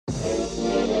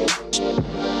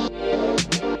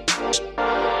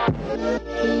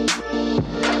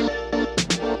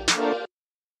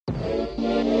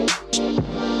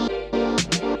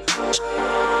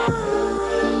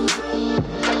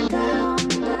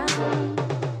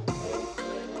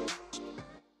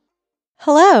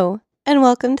Hello, and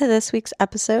welcome to this week's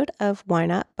episode of Why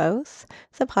Not Both,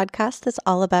 the podcast that's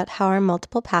all about how our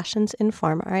multiple passions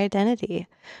inform our identity.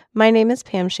 My name is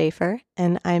Pam Schaefer,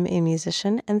 and I'm a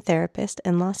musician and therapist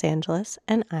in Los Angeles,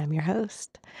 and I'm your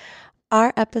host.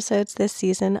 Our episodes this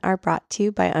season are brought to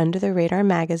you by Under the Radar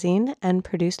magazine and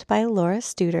produced by Laura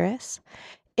Studeris.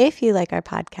 If you like our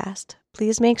podcast,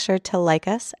 please make sure to like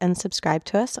us and subscribe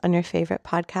to us on your favorite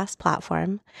podcast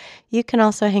platform. You can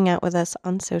also hang out with us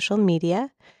on social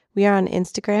media. We are on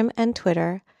Instagram and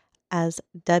Twitter as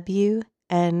WNB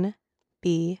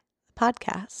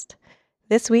Podcast.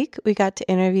 This week, we got to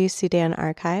interview Sudan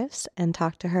Archives and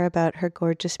talk to her about her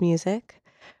gorgeous music,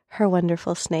 her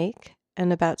wonderful snake,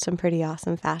 and about some pretty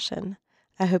awesome fashion.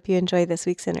 I hope you enjoy this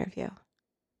week's interview.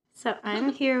 So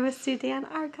I'm here with Sudan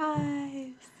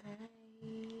Archives.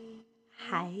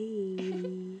 Hi.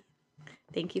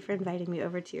 Thank you for inviting me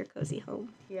over to your cozy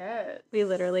home. Yes. We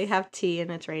literally have tea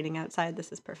and it's raining outside.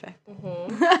 This is perfect.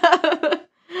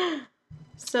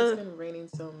 So it's been raining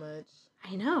so much.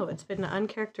 I know. It's been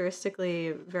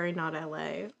uncharacteristically very not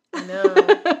LA. I know.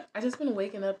 I just been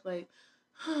waking up like...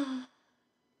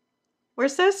 We're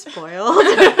so spoiled.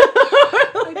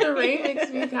 Like the rain makes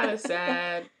me kind of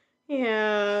sad.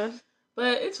 Yeah.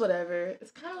 But it's whatever.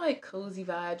 It's kind of like cozy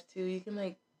vibes too. You can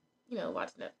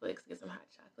watch Netflix, get some hot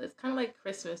chocolate. It's kind of like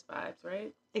Christmas vibes,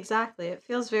 right? Exactly. It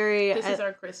feels very... This is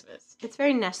our Christmas. It's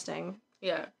very nesting.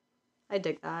 Yeah. I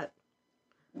dig that.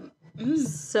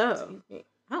 So...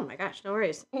 Oh my gosh, no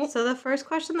worries. So the first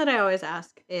question that I always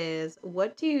ask is,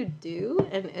 what do you do?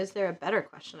 And is there a better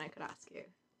question I could ask you?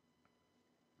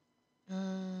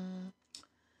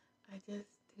 I just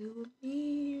do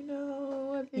me,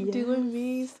 I've been doing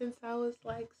me since I was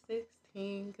like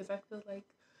 16 because I feel like,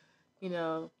 I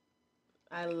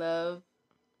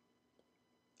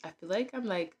feel like I'm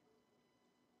like,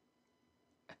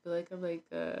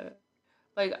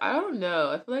 I don't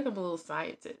know. I feel like I'm a little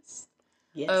scientist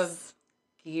of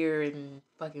gear and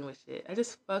fucking with shit. I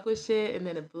just fuck with shit and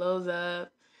then it blows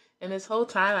up. And this whole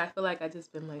time I feel like I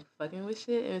just been like fucking with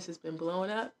shit and it's just been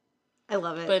blowing up. I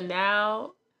love it. But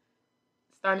now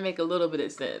it's starting to make a little bit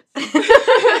of sense.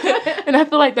 And I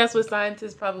feel like that's what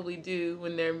scientists probably do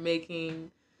when they're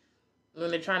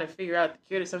trying to figure out the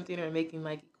cure to something or making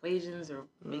like equations or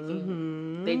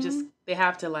making they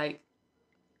have to like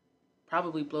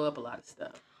probably blow up a lot of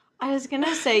stuff. I was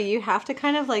gonna say you have to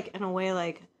kind of like in a way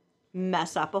like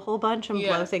mess up a whole bunch and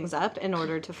blow things up in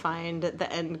order to find the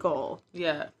end goal.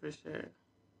 Yeah, for sure.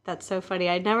 That's so funny.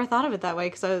 I'd never thought of it that way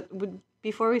because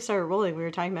before we started rolling, we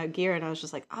were talking about gear and I was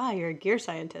just like, you're a gear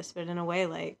scientist. But in a way,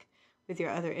 like with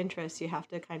your other interests, you have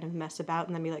to kind of mess about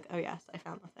and then be like, oh yes, I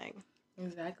found the thing.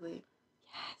 Exactly.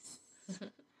 Yes.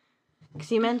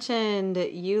 Because you mentioned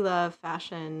you love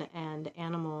fashion and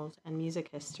animals and music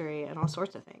history and all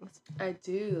sorts of things. I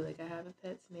do. Like, I have a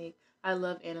pet snake. I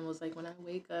love animals. Like, when I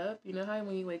wake up, you know how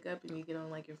when you wake up and you get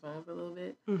on, like, your phone for a little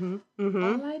bit?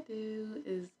 All I do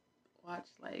is watch,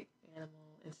 like, animal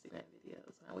Instagram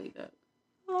videos when I wake up.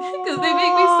 Because they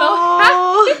make me so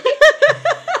happy.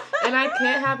 And I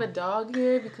can't have a dog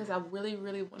here because I really,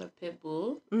 really want a pit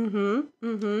bull.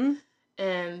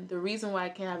 And the reason why I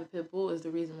can't have a pit bull is the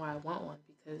reason why I want one,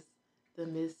 because the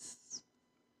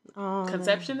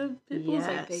misconception of pit bulls,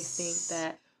 like they think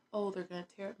that, they're going to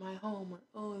tear up my home,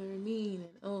 or, they're mean,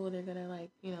 and, they're going to, like,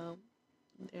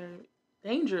 they're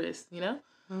dangerous,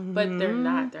 But they're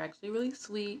not. They're actually really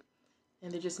sweet,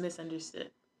 and they're just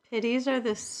misunderstood. Pitties are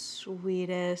the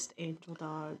sweetest angel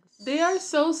dogs. They are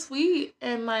so sweet,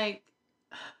 and, like,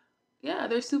 yeah,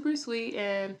 they're super sweet,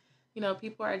 and...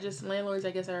 landlords,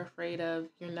 I guess, are afraid of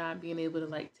you're not being able to,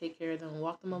 like, take care of them and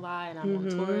walk them a lot, and I'm on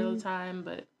tour all the time,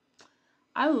 but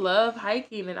I love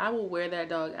hiking, and I will wear that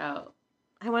dog out.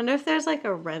 I wonder if there's, like,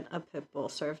 a rent-a-pit-bull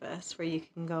service where you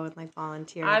can go and, like,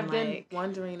 volunteer. I've been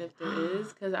wondering if there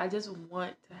is, because I just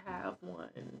want to have one.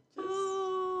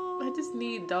 I just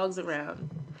need dogs around.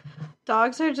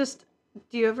 Dogs are just...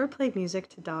 Do you ever play music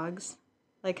to dogs?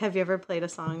 Like, have you ever played a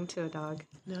song to a dog?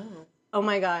 No. Oh,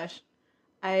 my gosh.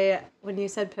 When you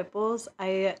said pit bulls,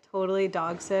 I totally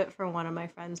dog sit for one of my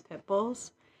friend's pit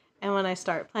bulls. And when I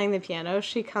start playing the piano,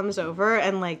 she comes over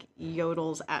and, like,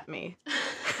 yodels at me.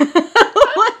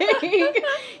 Like,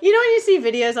 you know when you see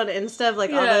videos on Insta of,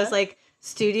 like, all those, like,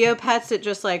 studio pets that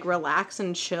just, like, relax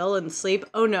and chill and sleep?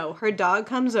 Oh, no. Her dog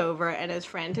comes over and is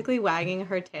frantically wagging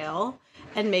her tail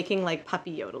and making, like, puppy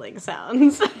yodeling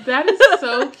sounds. That is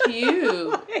so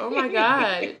cute. Oh, my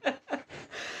God.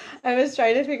 I was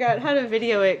trying to figure out how to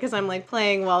video it because I'm, like,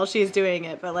 playing while she's doing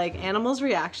it. But, like, animals'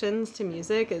 reactions to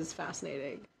music is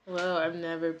fascinating. Well, I've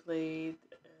never played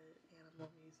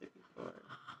animal music before.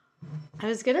 I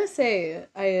was gonna say,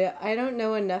 I don't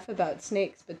know enough about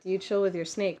snakes, but do you chill with your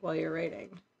snake while you're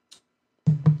writing?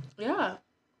 Yeah.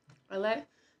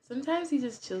 Sometimes he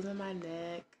just chills on my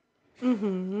neck.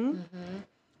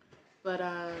 But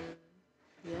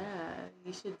yeah,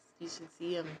 you should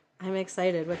see him. I'm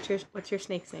excited. What's your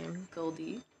snake's name?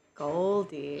 Goldie.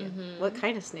 Goldie. What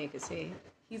kind of snake is he?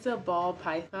 He's a ball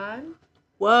python.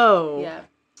 Whoa. Yeah.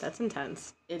 That's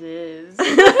intense. It is.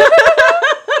 He's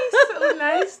so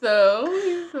nice, though.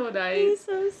 He's so nice. He's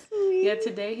so sweet. Yeah,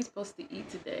 today he's supposed to eat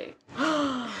today.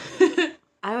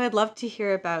 I would love to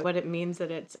hear about what it means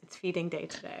that it's feeding day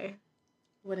today.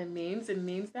 What it means? It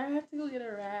means that I have to go get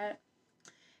a rat.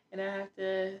 And I have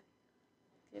to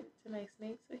give it to my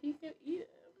snake so he can eat it.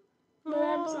 But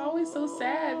I'm always so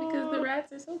sad because the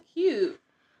rats are so cute.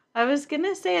 I was going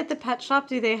to say, at the pet shop,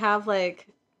 do they have, like...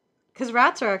 Because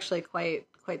rats are actually quite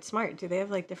smart. Do they have,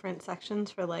 like, different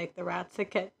sections for, like, the rats that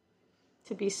get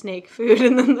to be snake food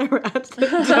and then the rats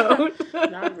that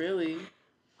don't? Not really.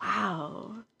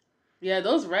 Wow. Yeah,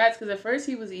 those rats, because at first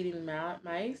he was eating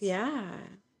mice. Yeah.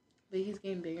 But he's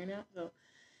getting bigger now, so...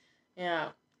 Yeah.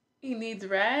 He needs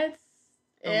rats.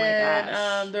 Oh my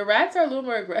gosh. The rats are a little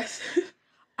more aggressive.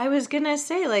 I was gonna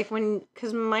say, like,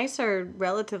 because mice are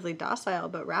relatively docile,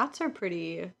 but rats are they're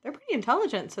pretty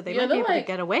intelligent, so they might be able to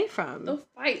get away from. They'll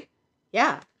fight.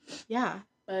 Yeah.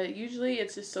 But usually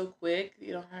it's just so quick,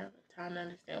 you don't have time to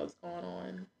understand what's going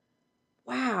on.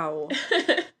 Wow.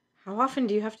 How often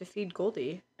do you have to feed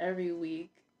Goldie? Every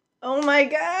week. Oh my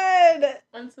god!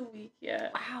 Once a week, yeah.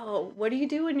 Wow. What do you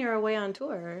do when you're away on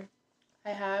tour? I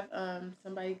have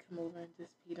somebody come over and just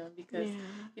feed him because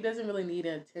he doesn't really need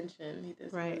attention. He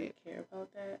doesn't really care about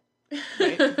that.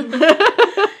 Right.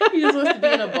 He just wants to be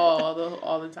in a ball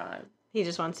all the time. He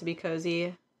just wants to be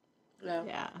cozy.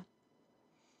 Yeah.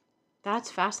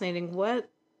 That's fascinating. What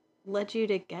led you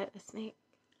to get a snake?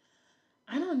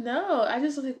 I don't know. I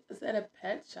just was at a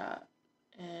pet shop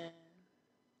and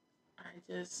I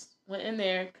just went in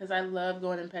there because I love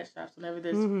going in pet shops. Whenever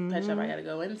there's a pet shop, I gotta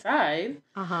go inside.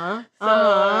 So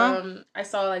I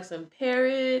saw like some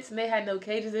parrots, and they had no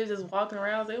cages. They were just walking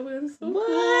around. I was like, oh, that's so cool.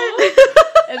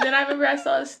 And then I remember I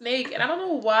saw a snake, and I don't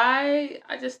know why.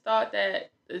 I just thought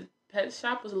that the pet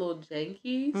shop was a little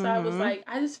janky. So I was like,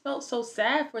 I just felt so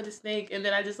sad for the snake, and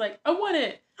then I just like, I want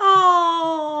it.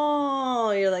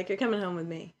 Oh, you're like, you're coming home with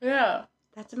me. Yeah.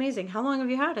 That's amazing. How long have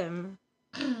you had him?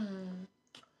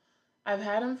 I've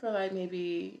had him for like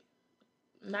maybe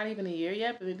not even a year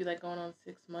yet, but maybe like going on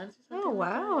 6 months or something. Oh,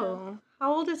 wow. Like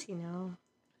how old is he now?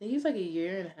 I think he's like 1.5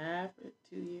 years or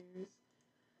 2 years.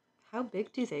 How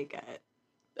big do they get?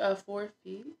 4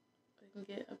 feet. They can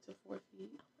get up to 4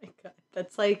 feet. Oh my god.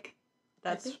 That's like...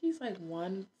 I think he's like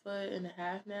 1.5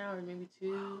 feet now or maybe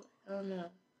 2. Wow. I don't know.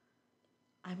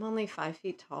 I'm only 5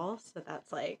 feet tall, so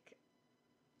that's like...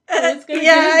 So it's gonna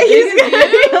he's gonna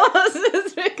be almost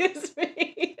as big as me.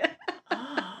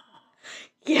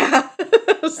 Yeah.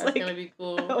 That's like, gonna be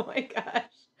cool. Oh my gosh.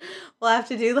 We'll have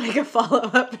to do like a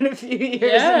follow-up in a few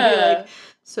years and be like,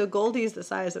 so Goldie's the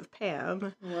size of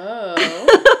Pam. Whoa.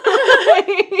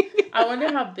 I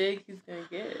wonder how big he's gonna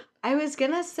get. I was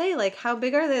gonna say, like, how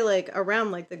big are they, like,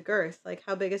 around, like, the girth? Like,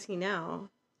 how big is he now?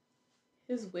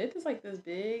 His width is like this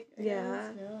big. I guess,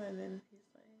 and then he's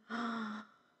like...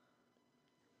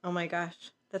 Oh my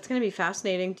gosh. That's gonna be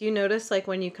fascinating. Do you notice, like,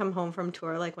 when you come home from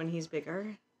tour, like, when he's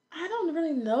bigger? I don't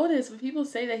really notice, but people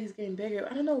say that he's getting bigger.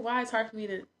 I don't know why it's hard for me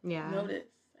to notice.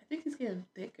 I think he's getting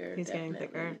bigger. He's getting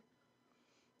bigger.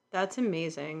 That's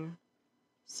amazing.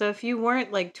 So if you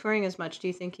weren't, like, touring as much, do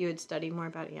you think you would study more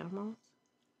about animals?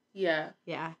 Yeah.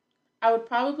 Yeah. I would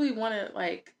probably want to,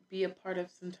 like, be a part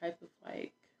of some type of,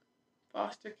 like,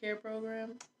 foster care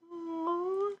program.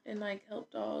 Aww. And, like, help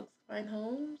dogs find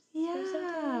homes.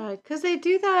 Yeah, because they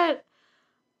do that.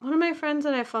 One of my friends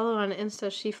that I follow on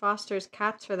Insta, she fosters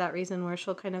cats for that reason, where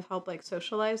she'll kind of help, like,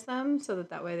 socialize them so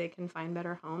that way they can find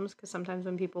better homes. Because sometimes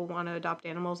when people want to adopt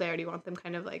animals, they already want them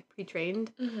kind of, like,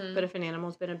 pre-trained. Mm-hmm. But if an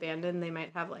animal's been abandoned, they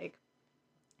might have, like,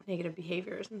 negative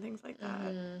behaviors and things like that.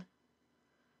 Mm-hmm.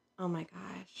 Oh, my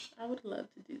gosh. I would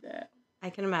love to do that. I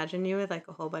can imagine you with, like,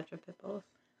 a whole bunch of pit bulls.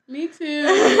 Me too.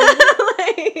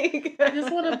 Like, I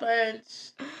just want a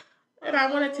bunch. And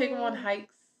I want to take them on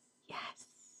hikes. Yes.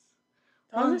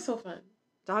 Dogs are so fun.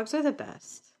 Dogs are the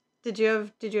best. Did you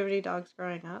have any dogs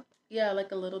growing up? Yeah,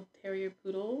 like a little terrier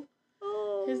poodle.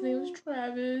 Oh. His name was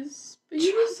Travis. But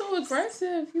he was so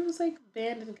aggressive. He was like a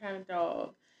bandit kind of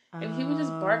dog. And he would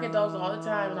just bark at dogs all the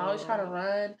time and always try to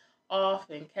run off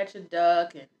and catch a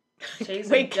duck and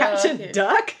chase a duck. Catch a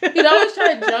duck? He'd always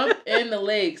try to jump in the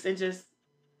lakes and just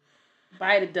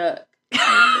bite a duck.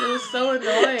 It was so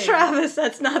annoying. Travis,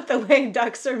 that's not the way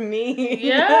ducks are mean.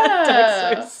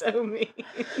 Yeah. Ducks are so mean.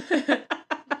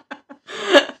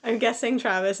 I'm guessing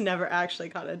Travis never actually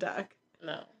caught a duck.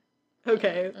 No.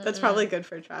 Okay, that's probably good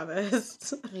for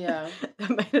Travis. Yeah. That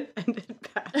might have ended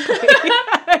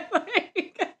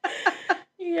badly.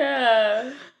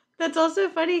 Yeah. That's also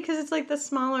funny because it's like the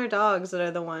smaller dogs that are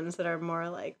the ones that are more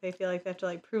like, they feel like they have to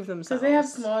like prove themselves. Because they have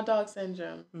small dog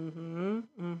syndrome. Mm-hmm.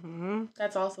 Mm-hmm.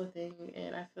 That's also a thing,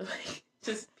 and I feel like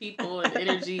just people and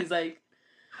energies, like,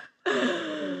 you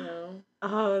know.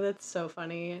 Oh, that's so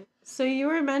funny. So you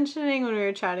were mentioning when we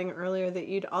were chatting earlier that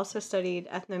you'd also studied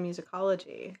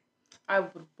ethnomusicology. I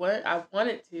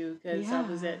wanted to, because I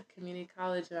was at community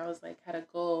college and I was like, had a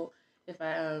goal. If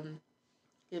I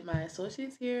get my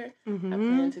associates here, I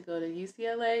plan to go to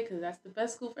UCLA because that's the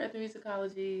best school for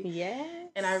ethnomusicology. Yes.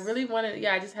 And I really wanted,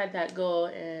 I just had that goal.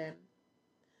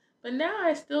 But now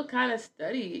I still kind of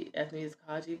study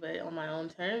ethnomusicology, but on my own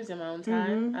terms, in my own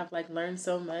time. I've like learned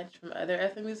so much from other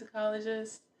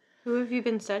ethnomusicologists. Who have you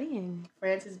been studying?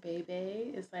 Francis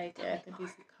Bebe is like an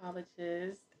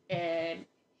ethnomusicologist, and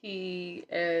he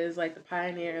is like the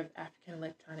pioneer of African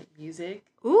electronic music.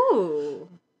 Ooh.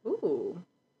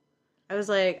 I was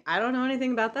like, I don't know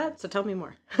anything about that, so tell me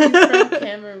more. He's from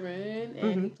Cameroon,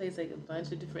 and he plays like a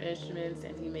bunch of different instruments,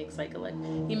 and he makes like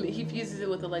he fuses it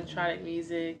with electronic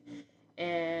music,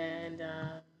 and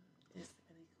it's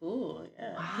really cool.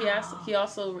 Yeah, wow. He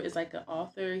also is like an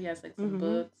author. He has like some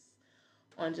books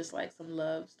on just like some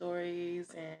love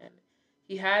stories, and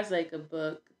he has like a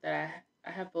book that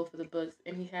I have both of the books,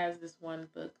 and he has this one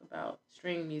book about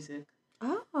string music.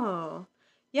 Oh.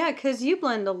 Yeah, because you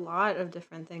blend a lot of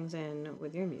different things in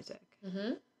with your music.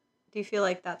 Mm-hmm. Do you feel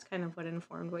like that's kind of what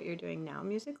informed what you're doing now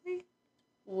musically?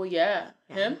 Well, yeah.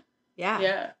 Him? Yeah.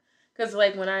 Yeah. Because,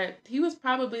 like, he was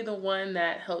probably the one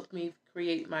that helped me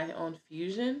create my own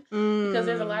fusion. Because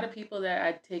there's a lot of people that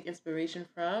I take inspiration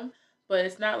from, but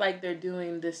it's not like they're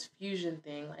doing this fusion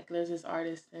thing. Like, there's this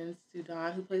artist in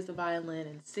Sudan who plays the violin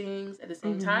and sings at the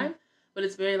same time, but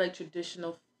it's very, like,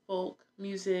 traditional folk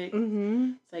music.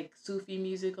 It's like Sufi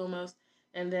music almost.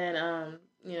 And then,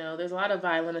 there's a lot of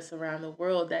violinists around the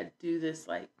world that do this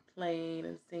like playing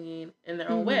and singing in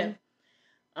their own way.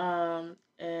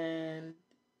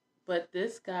 But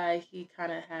this guy, he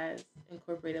kind of has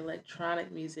incorporated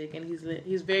electronic music, and he's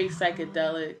very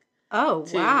psychedelic. Oh,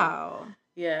 too. wow.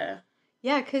 Yeah.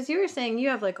 Yeah, because you were saying you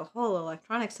have like a whole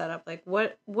electronic setup. Like,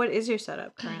 what is your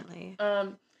setup currently?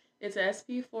 It's an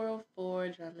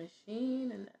SP404 drum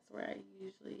machine, and that's where I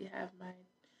usually have my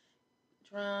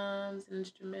drums and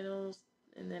instrumentals,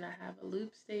 and then I have a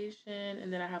loop station,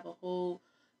 and then I have a whole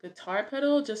guitar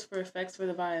pedal just for effects for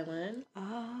the violin.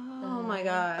 Oh my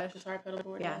gosh. Guitar pedal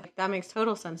board. Yeah, that makes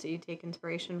total sense that you take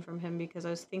inspiration from him, because I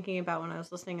was thinking about when I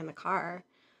was listening in the car,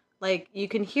 like, you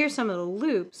can hear some of the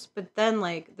loops, but then,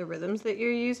 like, the rhythms that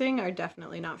you're using are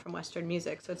definitely not from Western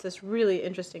music. So it's this really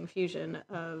interesting fusion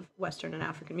of Western and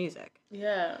African music.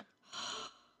 Yeah.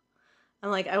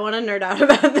 I'm like, I want to nerd out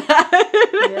about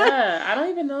that. Yeah. I don't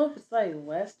even know if it's, like,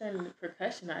 Western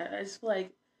percussion. I just feel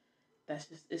like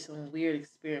it's some weird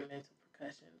experimental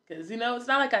percussion. Because, it's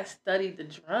not like I studied the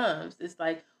drums. It's,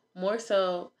 like, more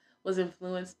so was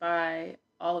influenced by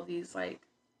all of these, like,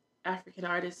 African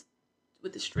artists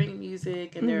with the string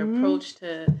music and their approach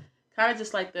to kind of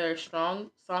just like their strong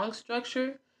song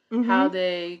structure, how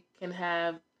they can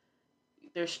have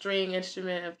their string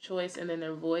instrument of choice and then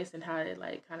their voice, and how it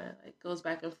like kind of like goes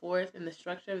back and forth in the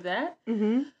structure of that.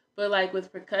 But like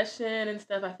with percussion and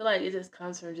stuff, I feel like it just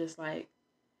comes from just like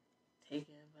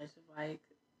taking a bunch of like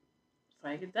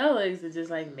psychedelics and just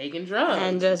like making drums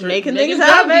and just making things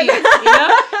happen. Beats,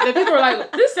 And then people are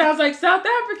like, "This sounds like South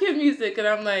African music," and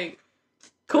I'm like,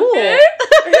 cool. Okay.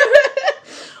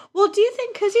 Well, do you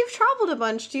think, because you've traveled a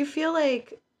bunch, do you feel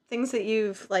like things that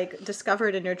you've like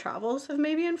discovered in your travels have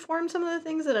maybe informed some of the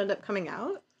things that end up coming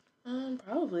out?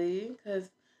 Probably, because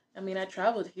I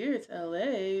traveled here to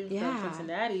LA from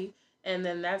Cincinnati, and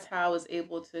then that's how I was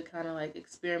able to kind of like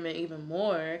experiment even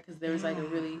more, because there was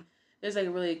there's a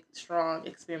really strong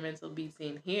experimental beat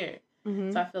scene here.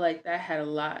 So I feel like that had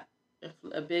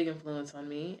a big influence on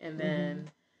me. And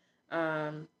then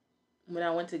when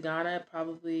I went to Ghana,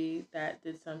 probably that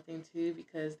did something too,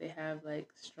 because they have like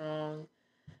strong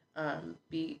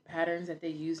beat patterns that they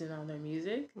use in all their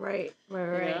music. Right.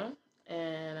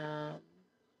 And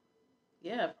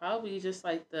probably just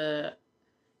like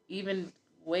even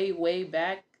way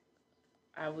back,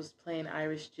 I was playing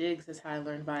Irish jigs. That's how I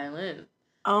learned violin.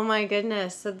 Oh my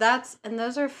goodness. So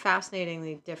those are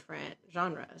fascinatingly different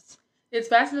genres. It's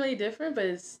fascinatingly different, but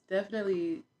it's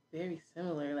definitely very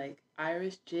similar. Like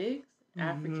Irish jigs,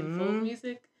 African folk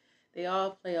music, they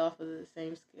all play off of the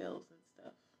same scales and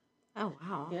stuff. Oh,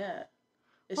 wow. Yeah.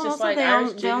 It's well, just also like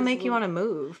they all make you want to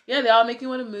move. Yeah, they all make you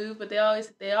want to move, but they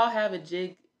all have a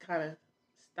jig kind of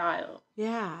style.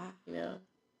 Yeah. You know.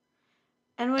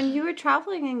 And when you were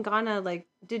traveling in Ghana, like,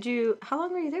 how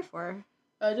long were you there for?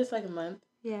 Just like a month.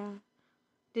 Yeah.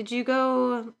 Did you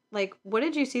go, like, what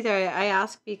did you see there? I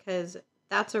ask because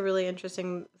that's a really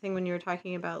interesting thing when you were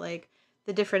talking about, like,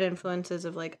 the different influences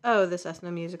of, like, oh, this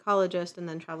ethnomusicologist and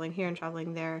then traveling here and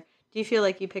traveling there. Do you feel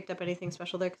like you picked up anything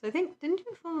special there? Because I think, didn't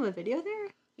you film a video there?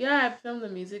 Yeah, I filmed a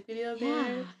music video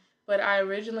there. But I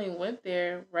originally went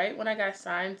there right when I got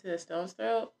signed to Stone's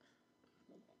Throw.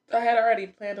 I had already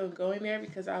planned on going there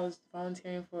because I was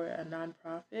volunteering for a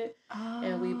nonprofit. Oh.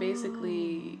 And we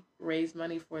basically raised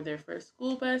money for their first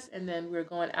school bus. And then we were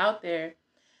going out there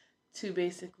to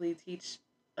basically teach,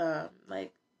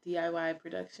 like, DIY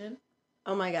production.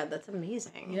 Oh my God, that's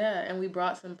amazing. Yeah, and we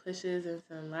brought some pushes and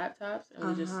some laptops.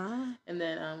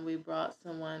 And we brought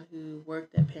someone who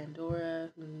worked at Pandora,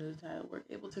 who knew how to work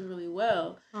Ableton really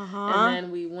well. And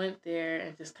then we went there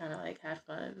and just kind of, like, had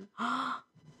fun.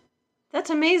 That's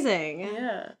amazing.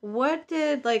 Yeah. Who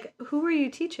were you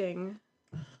teaching?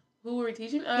 Who were we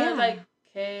teaching? Like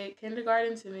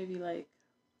kindergarten to maybe like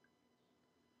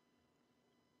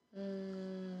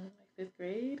 5th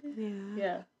grade. Yeah.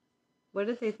 Yeah. What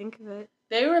did they think of it?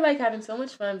 They were like having so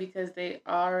much fun because they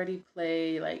already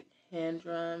play like hand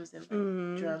drums and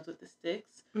like drums with the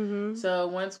sticks. Mm-hmm. So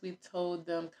once we told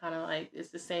them kind of like it's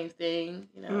the same thing,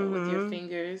 you know, with your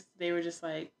fingers, they were just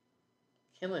like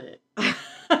killing it.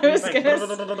 I was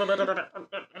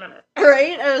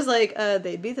right? I was like,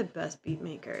 they'd be the best beat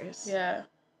makers. Yeah.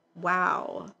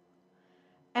 Wow.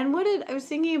 And I was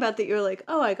thinking about that you were like,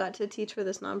 oh, I got to teach for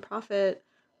this nonprofit.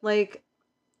 Like,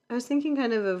 I was thinking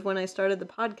kind of when I started the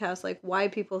podcast, like why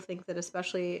people think that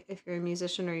especially if you're a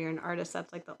musician or you're an artist,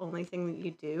 that's like the only thing that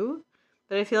you do.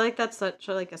 But I feel like that's such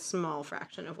a small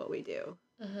fraction of what we do.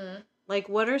 Mm-hmm. Like,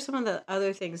 what are some of the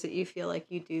other things that you feel like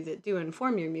you do that do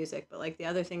inform your music, but, like, the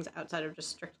other things outside of just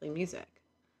strictly music?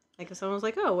 Like, if someone's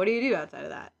like, oh, what do you do outside of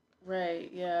that?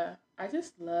 Right, yeah. I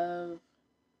feel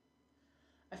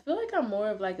like I'm more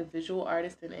of, like, a visual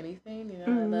artist than anything, you know?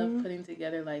 Mm-hmm. I love putting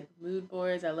together, like, mood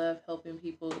boards. I love helping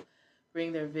people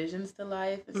bring their visions to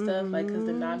life and stuff. Like, because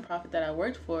the nonprofit that I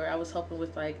worked for, I was helping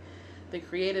with, like, the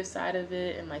creative side of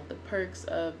it and, like, the perks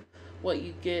of what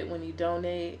you get when you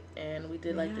donate, and we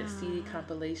did like this CD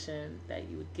compilation that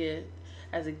you would get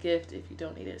as a gift if you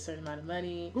donated a certain amount of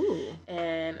money. Ooh.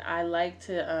 And I like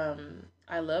to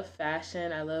I love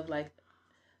fashion. I love like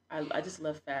I just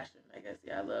love fashion, I guess.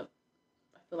 Yeah, I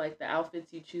feel like the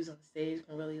outfits you choose on stage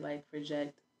can really like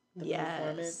project the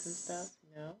performance and stuff,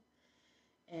 you know.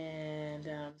 And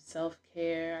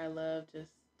self-care, I love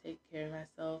just taking care of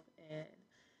myself and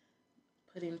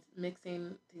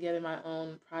mixing together my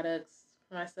own products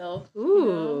for myself. Ooh. You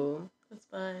know? It's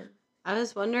fun. I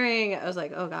was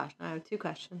like, oh gosh, I have 2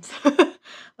 questions. I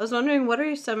was wondering, what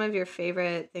are some of your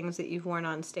favorite things that you've worn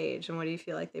on stage, and what do you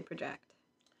feel like they project?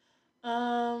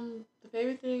 The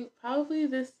favorite thing, probably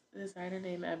this designer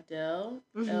named Abdel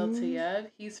El Tayeb.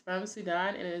 He's from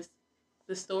Sudan, and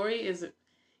the story is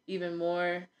even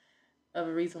more of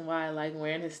a reason why I like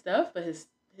wearing his stuff, but his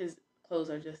clothes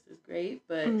are just as great.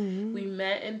 But we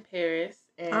met in Paris,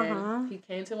 and he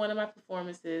came to one of my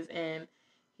performances, and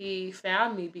he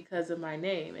found me because of my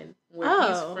name and where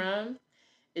he's from.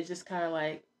 It just kind of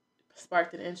like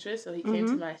sparked an interest, so he came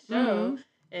to my show,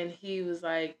 and he was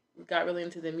like, got really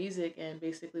into the music, and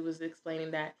basically was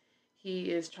explaining that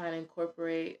he is trying to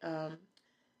incorporate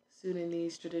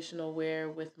Sudanese traditional wear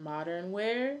with modern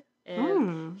wear.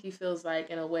 And he feels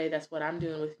like, in a way, that's what I'm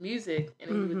doing with music. And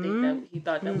he would think that he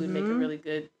thought that we'd make a really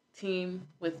good team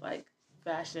with like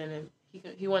fashion, and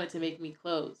he wanted to make me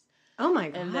clothes. Oh my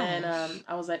gosh. And then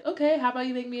I was like, okay, how about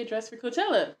you make me a dress for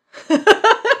Coachella?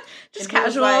 Just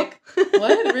casual. Like,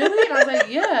 what? Really? And I was like,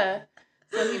 yeah.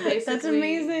 So he basically, that's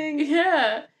amazing.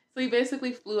 Yeah. So he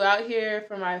basically flew out here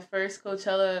for my first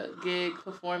Coachella gig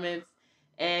performance,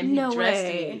 and he dressed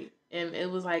me, and it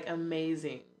was like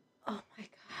amazing. Oh my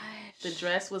gosh. The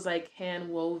dress was like hand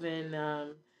woven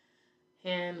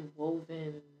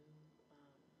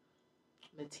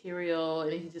material,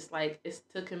 and he just like, it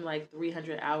took him like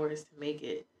 300 hours to make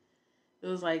it. It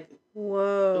was like,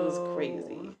 whoa, it was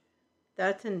crazy.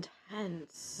 That's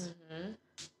intense. Mm-hmm.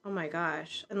 Oh my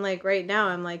gosh. And like right now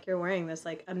I'm like, you're wearing this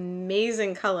like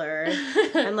amazing color.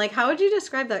 And like, how would you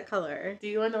describe that color? Do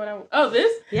you want to know what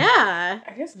this? Yeah.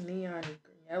 I guess neon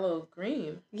yellow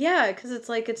green. Yeah, because it's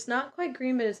like, it's not quite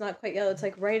green, but it's not quite yellow. It's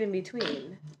like right in between.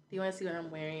 Do you want to see what I'm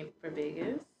wearing for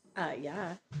Vegas?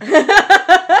 Yeah. Because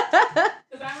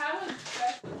I have a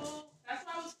festival. That's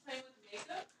why I was playing with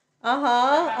makeup.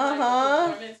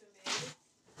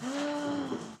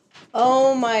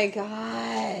 Oh my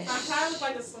gosh. So I'm trying to look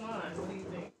like a salon. What do you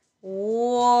think?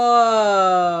 Whoa.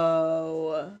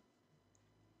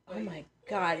 Oh my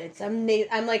god, it's amazing.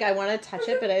 I'm like, I want to touch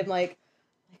it, but I'm like,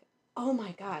 oh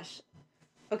my gosh.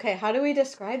 Okay, how do we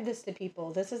describe this to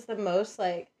people? This is the most,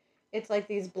 like, it's like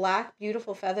these black,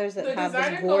 beautiful feathers that have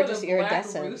this gorgeous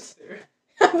iridescence.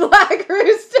 Black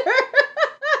rooster.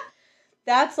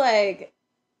 That's like,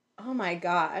 oh my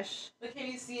gosh. But can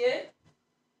you see it?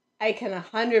 I can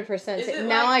 100% see it.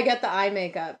 Now I get the eye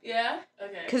makeup. Yeah?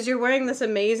 Okay. Because you're wearing this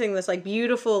amazing, this like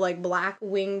beautiful, like black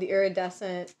winged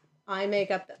iridescent eye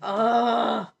makeup.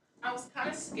 I was kind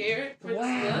of scared for this look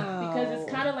because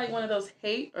it's kind of like one of those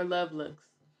hate or love looks.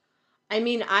 I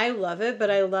mean, I love it,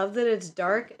 but I love that it's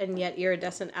dark and yet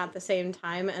iridescent at the same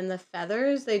time. And the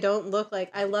feathers, they don't look like...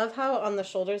 I love how on the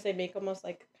shoulders they make almost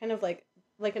like, kind of like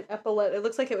an epaulette. It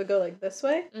looks like it would go like this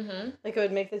way. Mm-hmm. Like it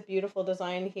would make this beautiful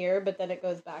design here, but then it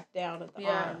goes back down at the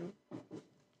arm.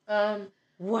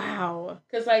 Wow.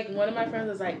 Because, like, one of my friends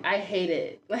was like, I hate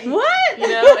it. Like, what? You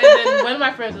know? And then one of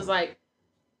my friends was like,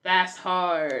 that's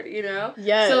hard, you know?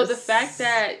 Yes. So the fact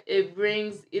that it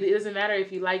doesn't matter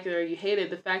if you like it or you hate it,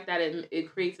 the fact that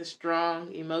it creates a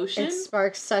strong emotion. It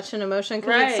sparks such an emotion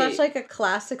because it's such like a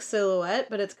classic silhouette,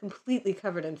 but it's completely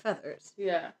covered in feathers.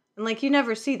 Yeah. And like you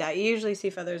never see that. You usually see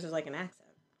feathers as like an accent.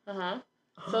 Uh-huh.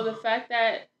 So the fact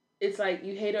that it's like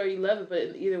you hate it or you love it,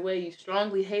 but either way you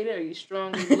strongly hate it or you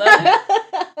strongly love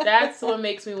it, that's what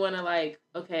makes me want to like,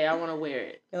 okay, I want to wear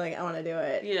it. You're like, I want to do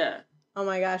it. Yeah. Oh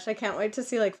my gosh, I can't wait to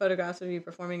see like photographs of you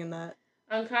performing in that.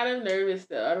 I'm kind of nervous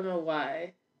though. I don't know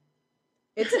why.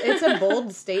 It's a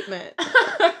bold statement. Like,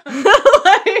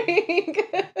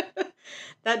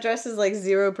 that dress is like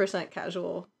 0%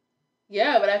 casual.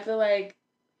 Yeah, but I feel like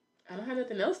I don't have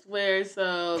nothing else to wear,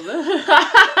 so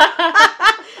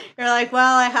you're like,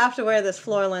 well, I have to wear this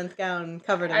floor length gown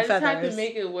covered in feathers. I just have to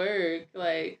make it work.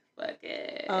 Like, fuck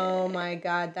it. Oh my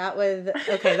god, that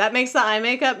makes the eye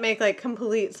makeup make like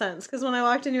complete sense. Because when I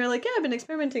walked in, you were like, yeah, I've been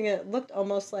experimenting. It looked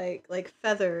almost like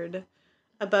feathered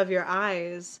above your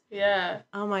eyes. Yeah.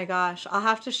 Oh my gosh, I'll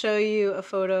have to show you a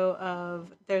photo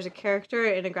of. There's a character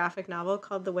in a graphic novel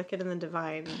called The Wicked and the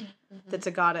Divine. That's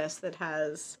a goddess that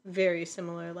has very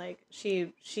similar, like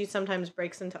she sometimes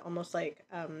breaks into almost like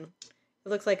it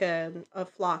looks like a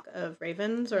flock of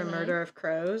ravens or a murder of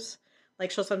crows. Like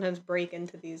she'll sometimes break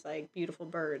into these like beautiful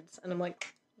birds, and I'm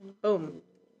like, boom.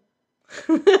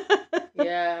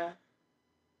 Yeah.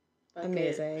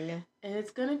 Amazing. And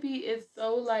it's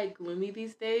so like gloomy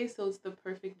these days, so it's the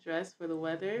perfect dress for the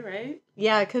weather, right?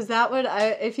 Yeah, because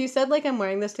if you said like I'm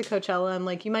wearing this to Coachella, I'm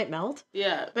like, you might melt.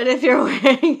 Yeah. But if you're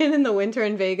wearing it in the winter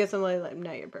in Vegas, I'm like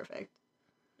no, you're perfect.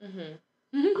 Mm-hmm.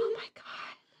 Oh my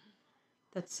god.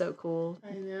 That's so cool.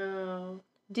 I know.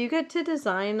 Do you get to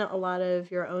design a lot of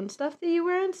your own stuff that you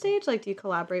wear on stage? Like, do you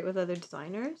collaborate with other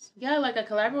designers? Yeah, like I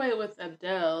collaborate with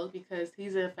Abdel because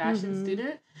he's a fashion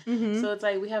student. Mm-hmm. So it's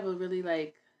like we have a really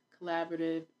like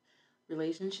collaborative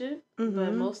relationship. Mm-hmm.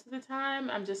 But most of the time,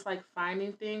 I'm just like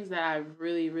finding things that I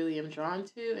really, really am drawn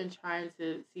to and trying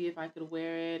to see if I could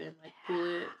wear it and like pull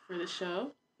it for the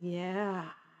show. Yeah.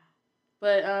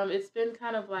 But it's been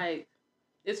kind of like,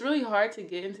 it's really hard to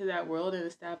get into that world and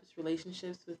establish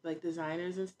relationships with like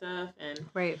designers and stuff, and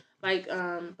like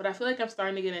but I feel like I'm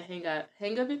starting to get a hang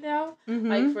of it now. Mm-hmm.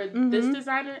 Like for this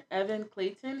designer, Evan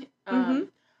Clayton,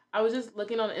 I was just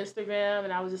looking on Instagram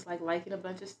and I was just like liking a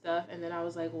bunch of stuff, and then I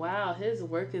was like, wow, his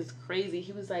work is crazy.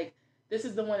 He was like, this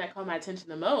is the one that caught my attention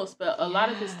the most, but a lot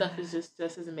of his stuff is just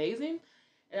as amazing.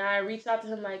 And I reached out to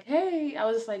him like, hey, I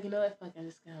was just like, you know what, fuck, I'm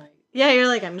just gonna like... Yeah, you're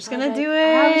like, I'm just gonna do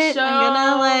it.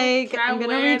 I'm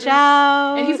gonna reach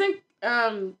out. And he's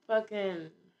in fucking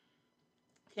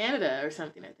Canada or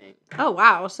something, I think. Oh,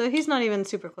 wow. So he's not even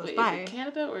super close by. Is it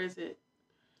Canada or is it...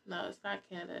 No, it's not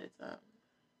Canada. It's, I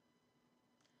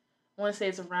want to say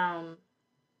it's around...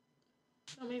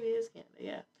 Oh, maybe it is Canada,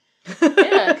 yeah.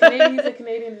 Yeah, Canadian. He's a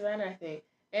Canadian designer, I think.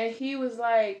 And he was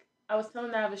like... I was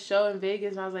telling him I have a show in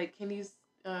Vegas, and I was like, can you...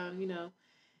 you know,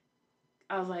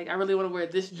 I was like, I really want to wear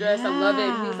this dress. Yeah. I love it.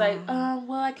 And he was like,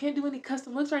 well, I can't do any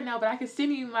custom looks right now, but I can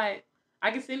send you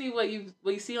what you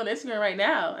see on Instagram right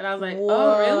now. And I was like, whoa.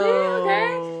 Oh, really?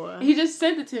 Okay. And he just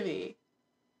sent it to me.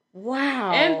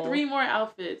 Wow. And 3 more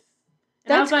outfits.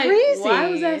 And that's I was like, crazy.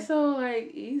 Why was that so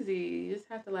like easy? You just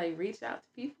have to like reach out to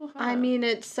people. Huh? I mean,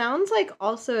 it sounds like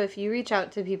also if you reach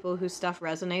out to people whose stuff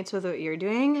resonates with what you're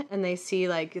doing and they see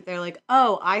like, they're like,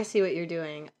 oh, I see what you're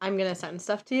doing, I'm going to send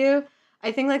stuff to you.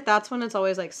 I think like that's when it's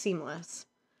always like seamless.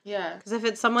 Yeah. Because if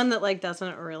it's someone that, like,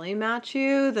 doesn't really match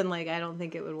you, then, like, I don't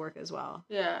think it would work as well.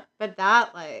 Yeah. But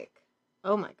that, like,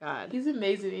 oh my God. He's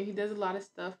amazing. And he does a lot of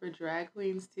stuff for drag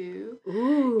queens, too.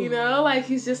 Ooh. You know, like,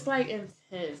 he's just, like,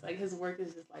 intense. Like, his work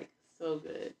is just, like, so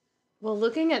good. Well,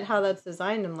 looking at how that's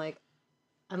designed, I'm like,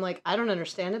 I don't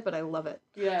understand it, but I love it.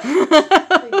 Yeah.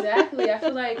 Exactly. I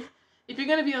feel like if you're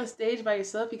going to be on stage by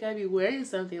yourself, you got to be wearing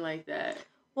something like that.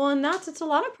 Well, and it's a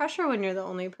lot of pressure when you're the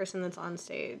only person that's on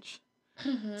stage.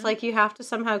 Mm-hmm. It's like you have to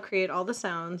somehow create all the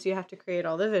sounds, you have to create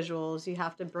all the visuals, you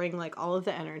have to bring, like, all of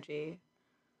the energy.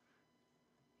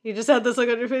 You just had this look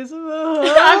on your face. I'm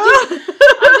just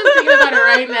thinking about it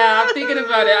right now. I'm thinking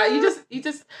about it.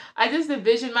 I just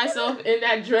envisioned myself in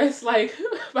that dress, like,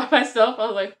 by myself. I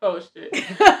was like, oh shit,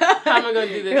 how am I gonna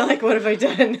do this? You're like, what have I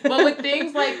done? But with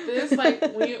things like this, like I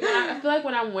feel like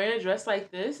when I'm wearing a dress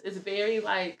like this, it's very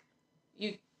like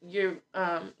you're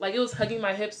like it was hugging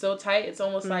my hips so tight. It's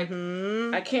almost like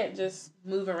I can't just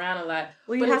move around a lot.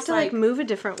 Well, you have to like move a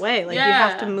different way. Like you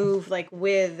have to move like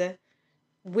with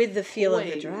the feel of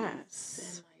the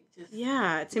dress. And,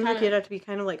 like, it seemed like you'd have to be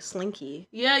kind of like slinky.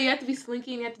 Yeah, you have to be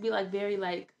slinky and you have to be like very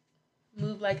like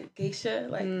move like a geisha,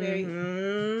 like very.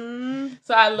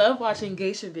 So I love watching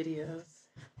geisha videos.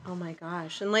 Oh my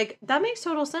gosh. And like that makes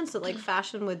total sense that like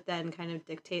fashion would then kind of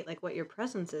dictate like what your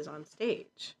presence is on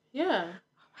stage. Yeah.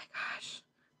 Oh my gosh.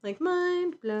 Like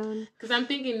mind blown. Because I'm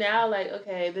thinking now like,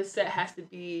 okay, this set has to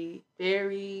be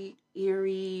very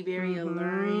eerie, very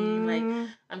alluring. Like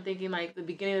I'm thinking like the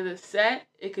beginning of the set,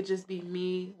 it could just be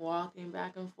me walking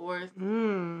back and forth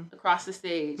across the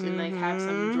stage and like have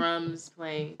some drums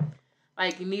playing.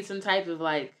 Like you need some type of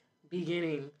like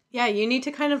beginning. Yeah, you need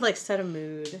to kind of like set a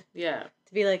mood. Yeah.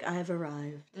 To be like, I've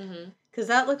arrived. Because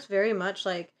that looks very much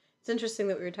like, it's interesting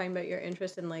that we were talking about your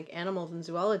interest in like animals and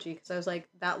zoology, because I was like,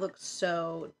 that looks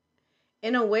so,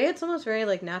 in a way it's almost very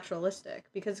like naturalistic,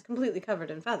 because it's completely covered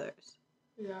in feathers.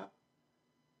 Yeah.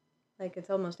 Like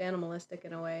it's almost animalistic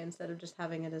in a way, instead of just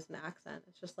having it as an accent.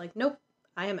 It's just like, nope,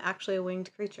 I am actually a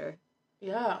winged creature.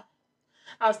 Yeah.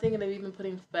 I was thinking of even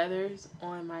putting feathers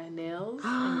on my nails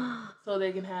so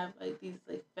they can have like these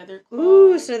like feather claws.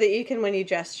 Ooh, so that you can, when you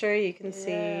gesture, you can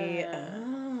see.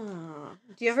 Oh.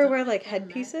 Do you ever wear like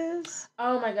headpieces?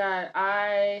 Oh my god,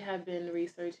 I have been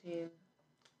researching.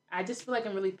 I just feel like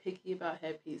I'm really picky about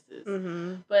headpieces.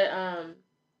 But I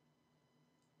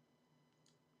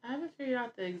haven't figured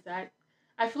out the exact.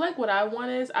 I feel like what I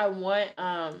want is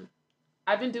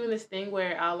I've been doing this thing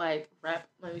where I'll like wrap.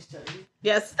 Let me show you.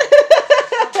 Yes.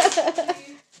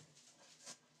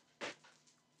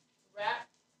 Wrap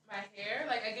my hair.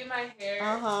 Like I get my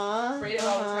hair braided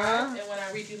all the time, and when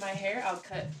I redo my hair, I'll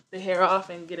cut the hair off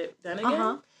and get it done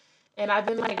again. And I've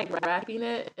been like wrapping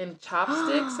it in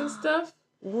chopsticks and stuff.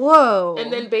 Whoa.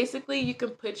 And then basically you can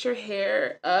put your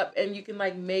hair up and you can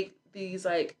like make these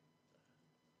like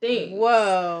things.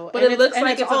 Whoa. But it looks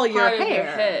like it's all your hair. Of your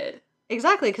head.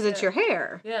 Exactly, because it's your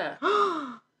hair. Yeah.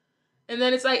 And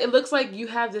then it's like, it looks like you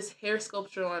have this hair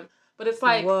sculpture on, but it's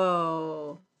like,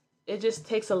 whoa. It just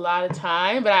takes a lot of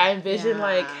time, but I envision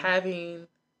like having.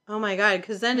 Oh my god,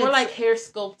 because then more like hair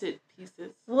sculpted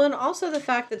pieces. Well, and also the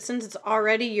fact that since it's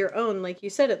already your own, like you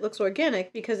said, it looks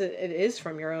organic because it is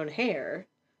from your own hair.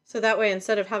 So that way,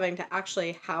 instead of having to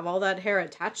actually have all that hair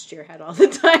attached to your head all the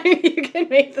time, you can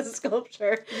make the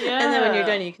sculpture. Yeah. And then when you're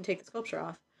done, you can take the sculpture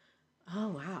off. Oh,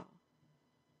 wow.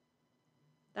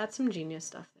 That's some genius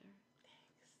stuff there.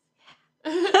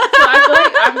 Thanks. So I feel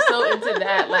like I'm so into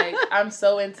that. Like, I'm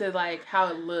so into, like, how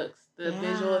it looks. The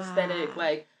visual aesthetic.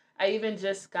 Like, I even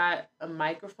just got a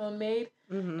microphone made.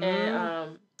 And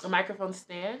a microphone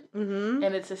stand. And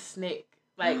it's a snake.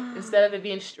 Like, instead of it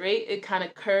being straight, it kind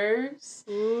of curves.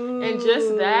 Ooh. And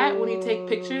just that, when you take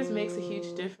pictures, makes a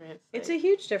huge difference. It's a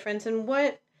huge difference. And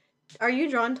what... Are you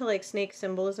drawn to, like, snake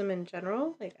symbolism in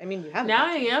general? Like, I mean, you have... Now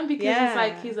I am, because it's,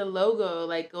 like, he's a logo.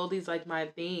 Like, Goldie's, like, my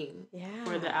theme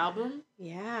for the album.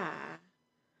 Yeah.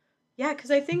 Yeah,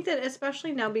 because I think that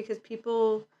especially now, because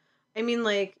people... I mean,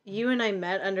 like, you and I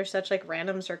met under such, like,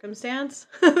 random circumstance.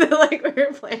 Like, we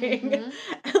were playing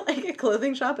at, like, a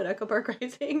clothing shop at Echo Park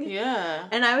Rising. Yeah.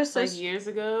 And I was so... Like, years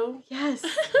ago? Yes.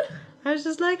 I was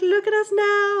just like, look at us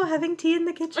now, having tea in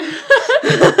the kitchen.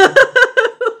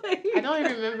 I don't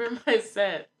even remember my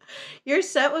set. Your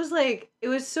set was, like, it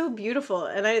was so beautiful.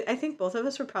 And I think both of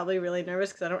us were probably really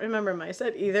nervous because I don't remember my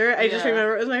set either. I just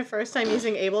remember it was my first time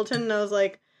using Ableton, and I was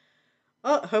like,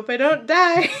 oh, hope I don't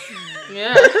die.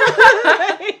 Yeah.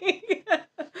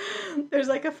 There's,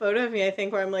 like, a photo of me, I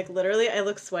think, where I'm, like, literally, I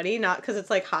look sweaty, not because it's,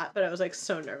 like, hot, but I was, like,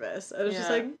 so nervous. I was just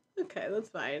like, okay, that's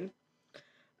fine.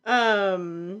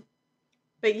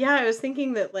 But yeah, I was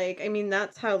thinking that, like, I mean,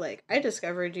 that's how, like, I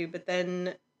discovered you, but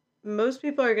then most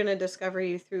people are going to discover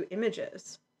you through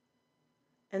images.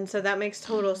 And so that makes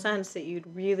total sense that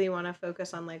you'd really want to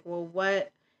focus on, like, well,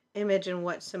 what image and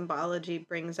what symbology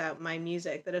brings out my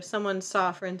music? That if someone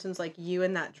saw, for instance, like, you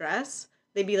in that dress,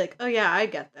 they'd be like, oh, yeah, I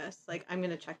get this. Like, I'm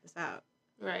going to check this out.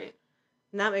 Right.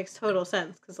 And that makes total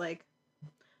sense because, like,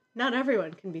 not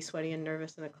everyone can be sweaty and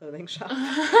nervous in a clothing shop.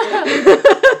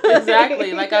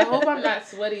 Exactly. Like, I hope I'm not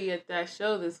sweaty at that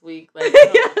show this week. Like,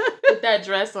 with that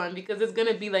dress on, because it's going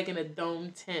to be, like, in a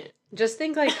dome tent. Just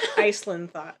think, like,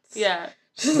 Iceland thoughts. Yeah.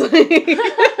 Just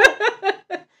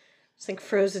like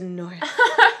Frozen North.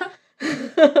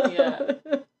 Yeah.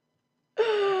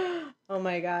 Oh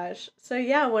my gosh. So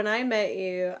yeah, when I met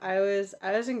you, I was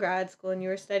in grad school and you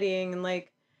were studying, and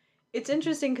like it's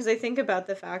interesting because I think about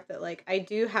the fact that like I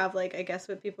do have like I guess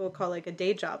what people would call like a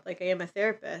day job. Like I am a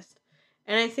therapist.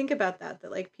 And I think about that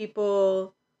like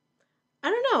people I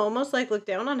don't know, almost like look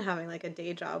down on having like a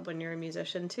day job when you're a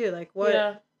musician too. Like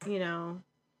what, you know,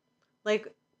 like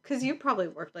because you probably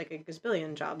worked like a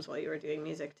gazillion jobs while you were doing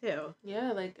music too.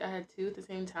 Yeah, like I had 2 at the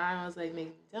same time. I was like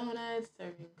making donuts,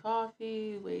 serving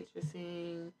coffee,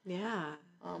 waitressing. Yeah.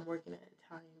 Working at an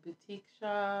Italian boutique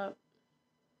shop.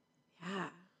 Yeah.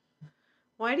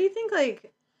 Why do you think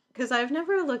like? Because I've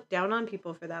never looked down on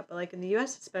people for that, but like in the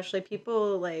U.S. especially,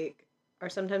 people like are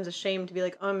sometimes ashamed to be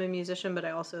like, oh, I'm a musician, but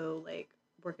I also like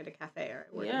work at a cafe or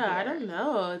work. Yeah, I don't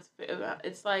know.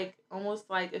 It's like almost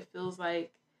like it feels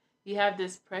like you have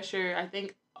this pressure. I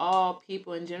think all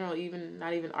people in general, even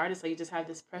not even artists, like you just have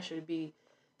this pressure to be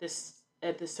this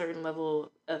at this certain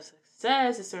level of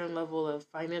success, a certain level of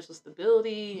financial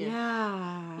stability. And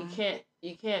yeah.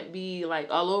 You can't be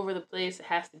like all over the place. It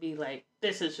has to be like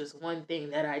this is just one thing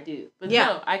that I do. But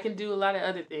no, I can do a lot of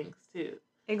other things too.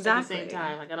 Exactly. At the same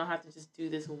time, like I don't have to just do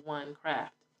this one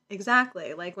craft.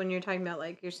 Exactly. Like when you're talking about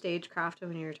like your stage craft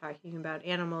and when you're talking about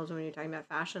animals and when you're talking about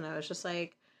fashion, I was just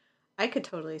like, I could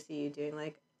totally see you doing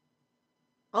like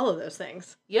all of those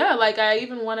things. Yeah, like I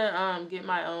even want to get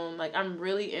my own, like I'm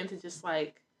really into just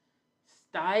like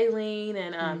styling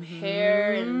and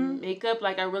hair and makeup.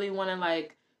 Like I really want to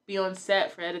like be on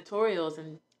set for editorials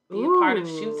and be a part of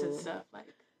shoots and stuff. Like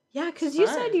yeah, because you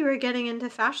said you were getting into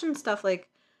fashion stuff. Like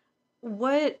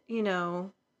what, you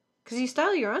know, because you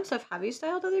style your own stuff. Have you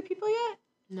styled other people yet?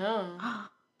 No.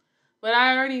 But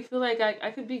I already feel like I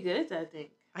could be good at that thing.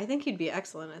 I think you'd be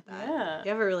excellent at that. Yeah.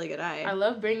 You have a really good eye. I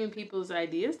love bringing people's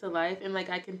ideas to life. And, like,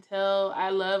 I can tell I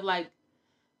love, like,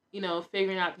 you know,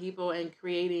 figuring out people and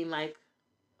creating, like,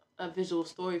 a visual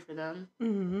story for them.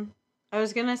 Mm-hmm. I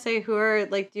was going to say, who are,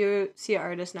 like, do you see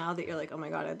artists now that you're like, oh, my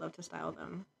God, I'd love to style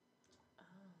them?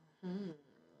 I love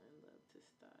to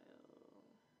style.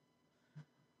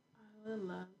 I would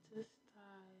love to style.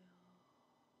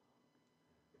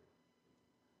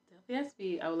 Definitely has to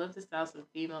be, I would love to style some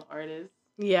female artists.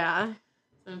 Yeah.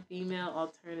 Some female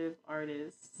alternative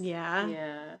artists. Yeah.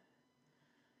 Yeah.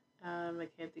 I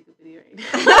can't think of any right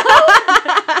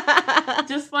now.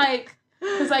 Just like,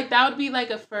 because like that would be like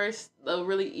a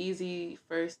really easy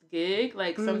first gig,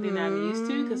 like something that I'm used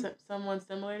to, because someone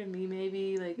similar to me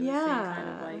maybe, like in the same kind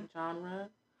of like genre.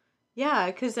 Yeah,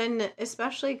 because then,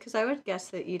 especially because I would guess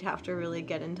that you'd have to really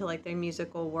get into like their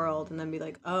musical world and then be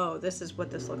like, oh, this is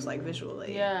what this looks like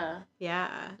visually. Yeah.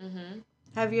 Yeah.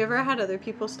 Have you ever had other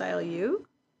people style you?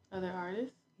 Other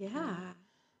artists? Yeah.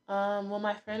 Well,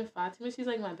 my friend Fatima, she's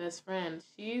like my best friend.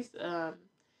 She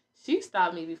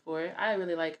styled me before. I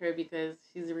really like her because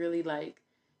she's really like,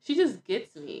 she just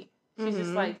gets me. She's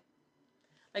just like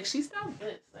she styled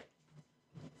this. Like,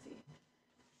 let's see.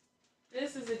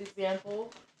 This is an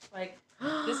example. Like,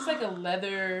 this is like a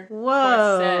leather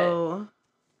corset.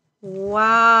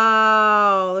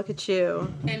 Wow. Look at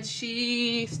you. And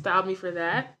she styled me for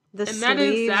that. The sleeves that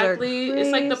is exactly,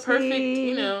 it's like the perfect,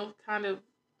 you know, kind of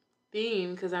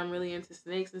theme because I'm really into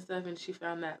snakes and stuff, and she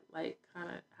found that like kind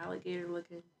of alligator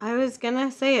looking. I was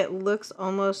gonna say it looks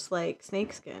almost like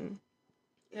snakeskin.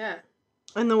 Yeah.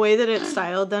 And the way that it's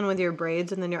styled then with your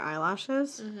braids and then your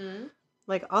eyelashes.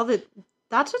 Like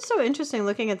that's what's so interesting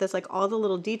looking at this, like all the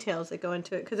little details that go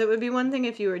into it. Because it would be one thing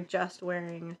if you were just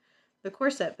wearing the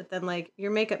corset, but then like your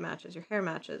makeup matches, your hair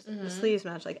matches, the sleeves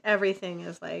match, like everything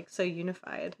is like so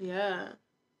unified. Yeah.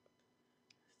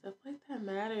 Stuff like that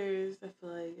matters. I feel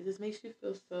like it just makes you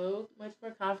feel so much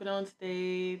more confident on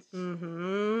stage.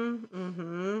 And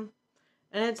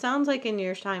it sounds like in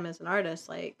your time as an artist,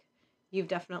 like you've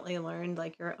definitely learned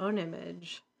like your own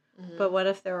image. But what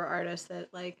if there were artists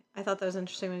that like, I thought that was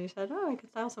interesting when you said, oh, I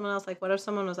could style someone else. Like what if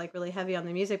someone was like really heavy on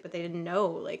the music, but they didn't know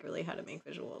like really how to make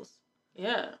visuals?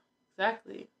 Yeah,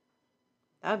 exactly.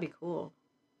 That would be cool.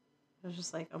 I was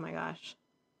just like, oh my gosh,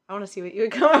 I want to see what you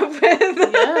would come up with.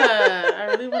 Yeah, I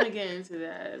really want to get into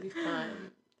that. It'd be fun.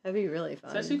 That'd be really fun.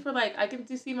 Especially for, like, I can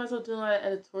just see myself doing a lot of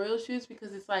editorial shoots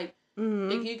because it's, like,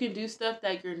 like, you can do stuff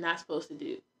that you're not supposed to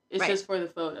do. It's just for the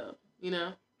photo, you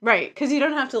know? Right, because you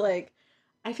don't have to, like,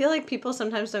 I feel like people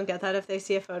sometimes don't get that if they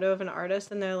see a photo of an artist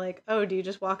and they're like, oh, do you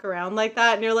just walk around like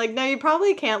that? And you're like, no, you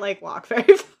probably can't, like, walk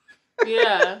very far.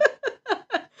 Yeah.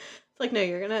 It's like, no,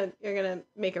 you're gonna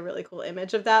make a really cool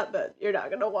image of that, but you're not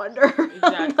gonna wander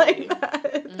around like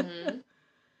that. Mm-hmm.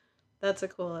 That's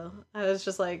I was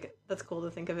just like, that's cool to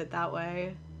think of it that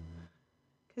way.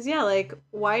 Because, yeah, like,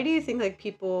 why do you think, like,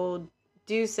 people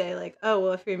do say, like, oh,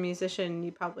 well, if you're a musician,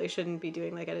 you probably shouldn't be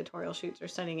doing, like, editorial shoots or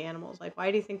studying animals? Like,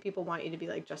 why do you think people want you to be,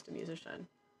 like, just a musician?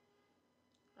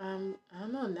 I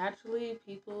don't know. Naturally,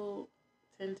 people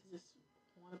tend to just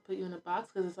want to put you in a box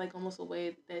because it's, like, almost a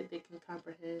way that they can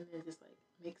comprehend and just, like,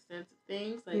 make sense of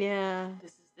things. Like, yeah.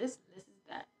 This is this, and this is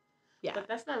that. Yeah. But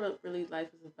that's not what really life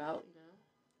is about, you know?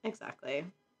 Exactly.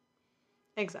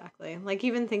 Like,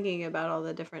 even thinking about all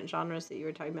the different genres that you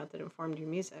were talking about that informed your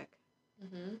music.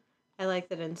 Mm-hmm. I like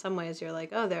that in some ways you're like,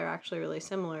 oh, they're actually really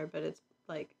similar, but it's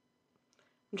like,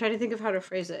 I'm trying to think of how to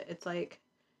phrase it. It's like,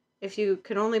 if you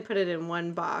can only put it in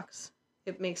one box,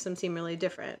 it makes them seem really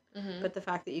different. Mm-hmm. But the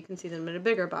fact that you can see them in a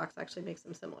bigger box actually makes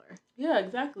them similar. Yeah,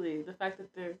 exactly. The fact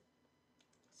that they're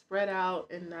spread out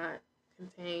and not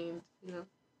contained, you know?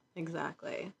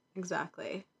 Exactly.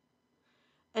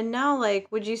 And now,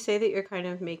 like, would you say that you're kind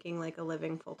of making, like, a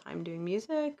living full-time doing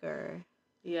music, or?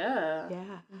 Yeah.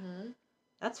 Yeah. Mm-hmm.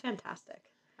 That's fantastic.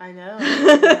 I know.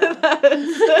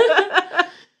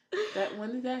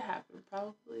 When did that happen?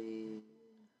 Probably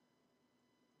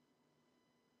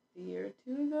a year or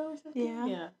two ago or something?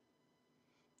 Yeah.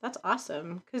 That's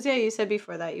awesome. Because, yeah, you said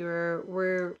before that you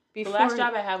were before... The last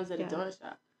job I had was at a donut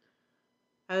shop.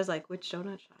 I was like, which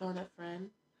donut shop? Donut Friend.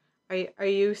 Are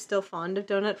you still fond of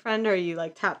Donut Friend, or are you,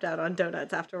 like, tapped out on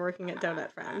donuts after working at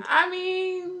Donut Friend? I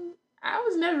mean, I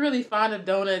was never really fond of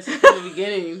donuts from the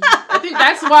beginning. I think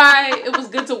that's why it was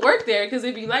good to work there, because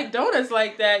if you like donuts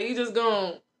like that, you just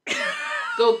gonna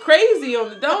go crazy on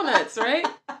the donuts, right?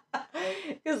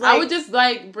 Like, I would just,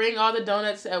 like, bring all the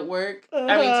donuts at work.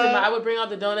 I would bring all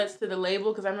the donuts to the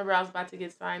label, because I remember I was about to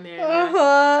get signed there.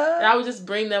 And I would just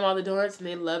bring them all the donuts, and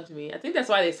they loved me. I think that's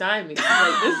why they signed me.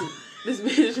 Like, this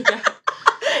bitch,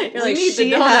 you're like, need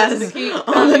the donuts to keep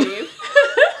coming.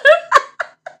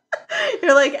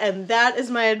 You're like, and that is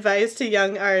my advice to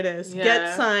young artists. Yeah.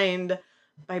 Get signed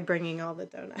by bringing all the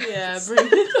donuts. Yeah, bring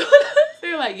the donuts.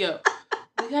 They're like, yo,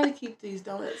 we gotta keep these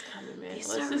donuts coming, man. These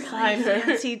Let's are just really sign her.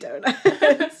 fancy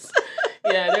donuts.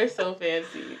 Yeah, they're so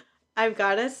fancy. I've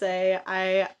gotta say,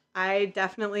 I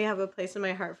definitely have a place in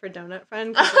my heart for Donut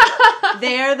Friend.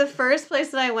 They are the first place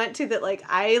that I went to that, like,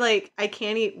 I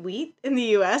can't eat wheat in the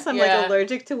U.S. I'm, like,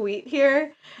 allergic to wheat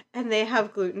here. And they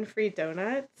have gluten-free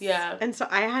donuts. Yeah. And so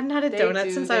I hadn't had a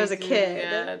donut since I was a kid.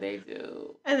 Yeah, they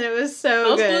do. And it was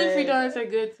so good. Those gluten-free donuts are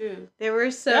good, too. They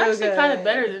were so they're good. They're actually kind of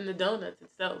better than the donuts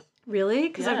itself. Really?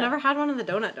 Because I've never had one of the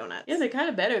donuts. Yeah, they're kind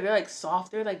of better. They're, like,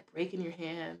 soft. They're, like, breaking your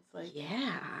hands. Like,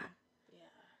 yeah.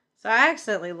 So I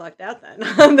accidentally lucked out then.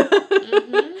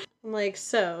 Mm-hmm. I'm like,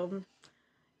 so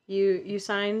you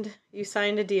signed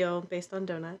a deal based on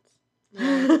donuts.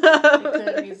 Yeah, you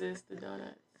couldn't resist the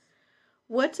donuts.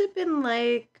 What's it been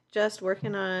like just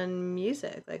working on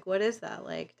music? Like, what is that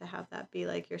like to have that be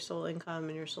like your sole income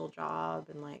and your sole job,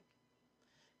 and like?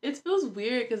 It feels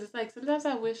weird because it's like sometimes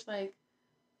I wish like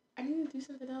I need to do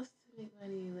something else to make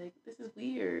money. Like, this is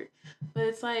weird, but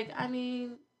it's like, I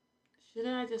mean,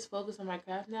 shouldn't I just focus on my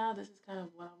craft now? This is kind of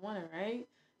what I wanted, right?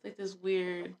 It's like this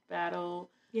weird battle.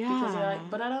 Yeah. Because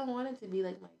but I don't want it to be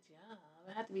like my job.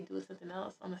 I have to be doing something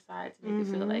else on the side to make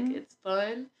it feel like it's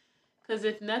fun. Because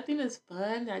if nothing is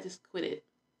fun, I just quit it.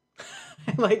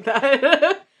 I like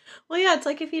that. Well, yeah, it's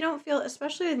like if you don't feel,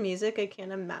 especially with music, I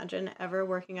can't imagine ever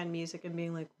working on music and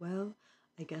being like, well,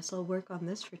 I guess I'll work on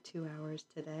this for 2 hours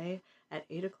today at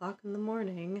 8 o'clock in the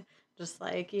morning. Just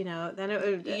like, you know, then it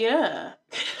would... Yeah.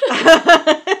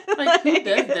 Like, who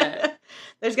does that?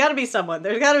 There's got to be someone.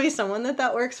 There's got to be someone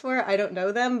that works for. I don't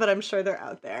know them, but I'm sure they're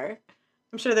out there.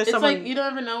 I'm sure there's someone... It's like, you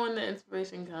don't ever know when the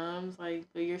inspiration comes, like,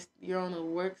 but you're on a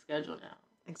work schedule now.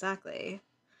 Exactly.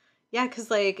 Yeah, because,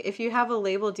 like, if you have a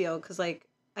label deal, because, like,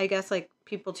 I guess, like,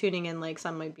 people tuning in, like,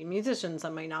 some might be musicians,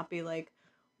 some might not be, like,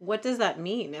 what does that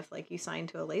mean if, like, you sign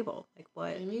to a label? Like,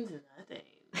 what? It means nothing.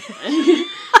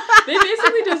 They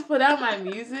basically just put out my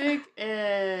music,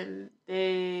 and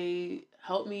they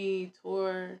help me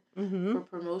tour for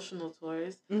promotional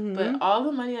tours. But all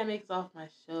the money I make is off my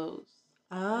shows.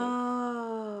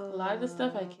 Oh. Like, a lot of the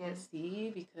stuff I can't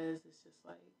see because it's just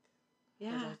like,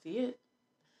 I don't see it.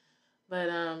 But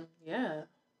yeah.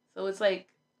 So it's like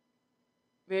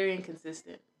very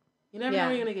inconsistent. You never know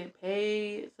when you're gonna get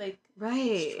paid. It's like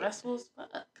stressful as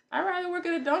fuck. I'd rather work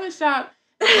at a donut shop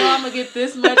and know I'm gonna get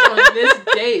this much on this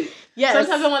date. Yes.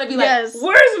 Sometimes I want to be like,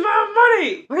 where's my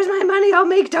money? Where's my money? I'll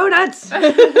make donuts.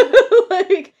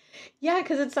 Like, yeah,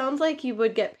 because it sounds like you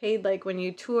would get paid like when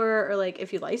you tour or like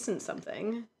if you license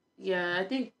something. Yeah, I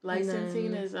think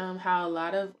licensing is how a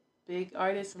lot of big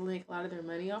artists make a lot of their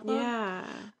money off of. Yeah.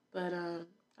 But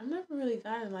I've never really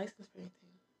gotten a license for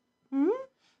anything.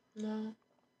 No.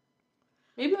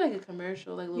 Maybe like a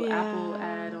commercial, like a little Apple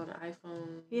ad on an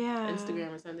iPhone,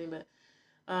 Instagram or something. But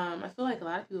I feel like a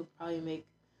lot of people probably make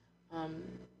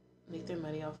their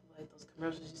money off of like those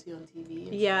commercials you see on TV.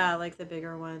 And stuff. Like the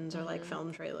bigger ones or like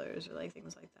film trailers or like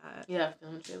things like that. Yeah,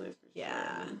 film trailers for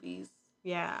sure. Movies.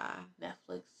 Yeah.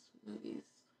 Netflix movies.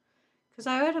 Because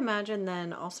I would imagine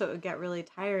then also it would get really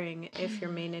tiring if your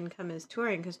main income is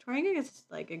touring, because touring is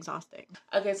like exhausting.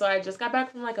 Okay, so I just got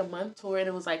back from like a month tour and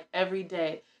it was like every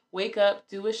day. Wake up,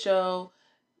 do a show,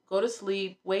 go to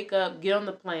sleep, wake up, get on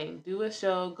the plane. Do a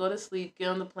show, go to sleep, get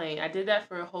on the plane. I did that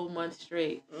for a whole month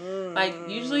straight. Like,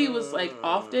 usually it was like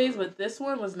off days, but this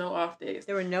one was no off days.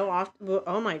 There were no off...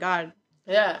 Oh my God.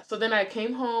 Yeah, so then I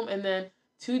came home and then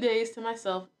 2 days to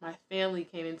myself, my family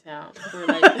came in town for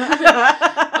like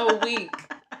a week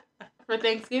for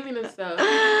Thanksgiving and stuff.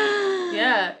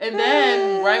 Yeah, and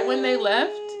then right when they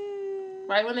left,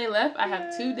 I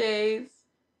have 2 days.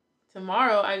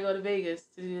 Tomorrow I go to Vegas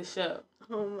to do the show.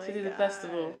 Oh my God. To do the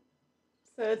festival.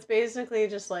 So it's basically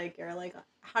just like, you're like,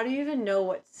 how do you even know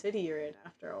what city you're in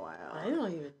after a while? I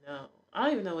don't even know. I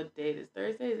don't even know what date it is.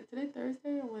 Thursday? Is it today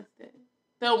Thursday or Wednesday?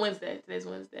 No, Wednesday. Today's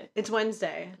Wednesday. It's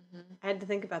Wednesday. Mm-hmm. I had to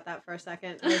think about that for a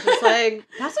second. I was just like,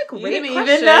 that's a great question.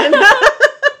 Even know.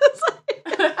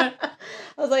 I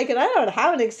was like, and I don't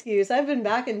have an excuse. I've been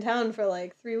back in town for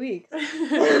like 3 weeks.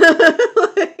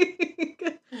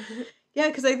 Yeah,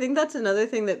 because I think that's another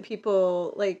thing that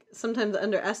people like sometimes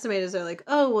underestimate is they're like,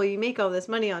 oh, well, you make all this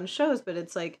money on shows, but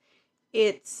it's like,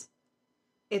 it's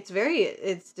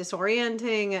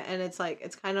disorienting, and it's like,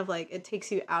 it's kind of like, it takes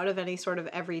you out of any sort of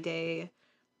everyday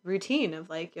routine of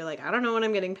like, you're like, I don't know when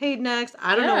I'm getting paid next.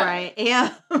 I don't know where I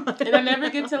am. And I never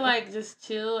get to like just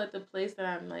chill at the place that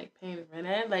I'm like paying rent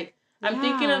at. Like, I'm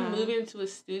thinking of moving to a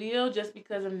studio just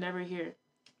because I'm never here.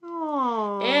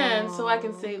 Aww. And so I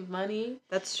can save money.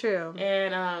 That's true.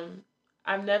 And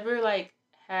I've never like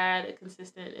had a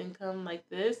consistent income like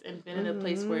this and been in a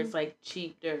place where it's like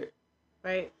cheap dirt.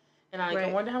 Right. And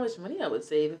I wonder how much money I would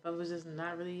save if I was just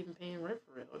not really even paying rent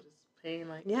for it, or just paying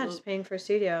like just paying for a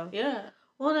studio. Yeah.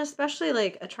 Well, and especially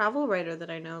like a travel writer that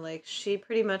I know, like she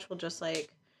pretty much will just like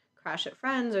crash at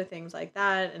friends or things like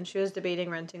that. And she was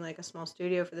debating renting like a small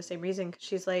studio for the same reason, because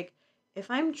she's like, if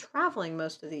I'm traveling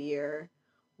most of the year,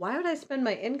 why would I spend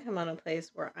my income on a place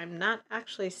where I'm not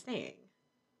actually staying?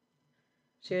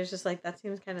 She was just like, that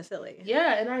seems kind of silly.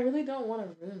 Yeah, and I really don't want a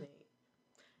roommate.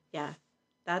 Yeah,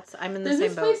 I'm in the same boat. Does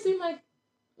this place seem like,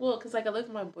 well, because like I live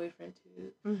with my boyfriend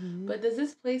too, but does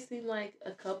this place seem like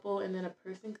a couple and then a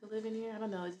person could live in here? I don't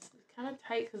know. It's just kind of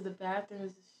tight because the bathroom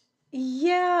is just...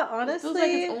 Yeah, honestly. It feels like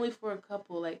it's only for a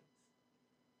couple, like...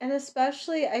 And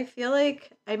especially, I feel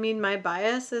like, I mean, my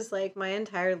bias is like my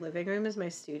entire living room is my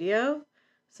studio.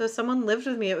 So if someone lived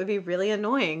with me, it would be really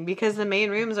annoying because the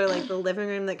main rooms are like the living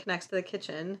room that connects to the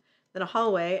kitchen, then a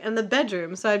hallway, and the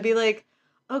bedroom. So I'd be like,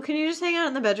 oh, can you just hang out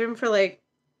in the bedroom for like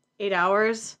 8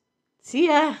 hours? See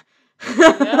ya.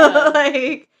 Yeah.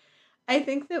 Like, I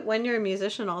think that when you're a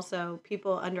musician also,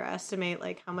 people underestimate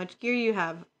like how much gear you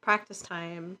have, practice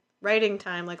time, writing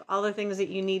time, like all the things that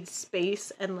you need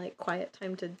space and like quiet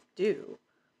time to do.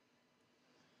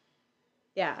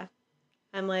 Yeah.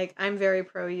 I'm very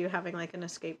pro you having, like, an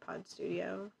escape pod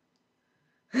studio.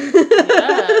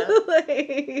 Yeah.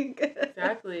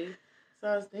 Exactly. So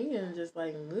I was thinking just,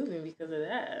 like, moving because of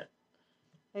that.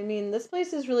 I mean, this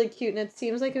place is really cute, and it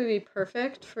seems like it would be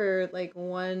perfect for, like,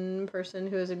 one person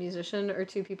who is a musician or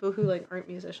two people who, like, aren't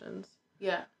musicians.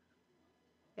 Yeah.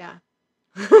 Yeah.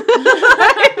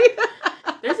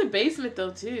 There's a basement,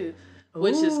 though, too,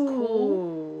 which is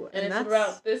cool. And it's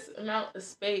about this amount of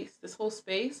space, this whole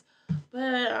space.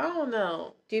 But I don't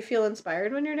know. Do you feel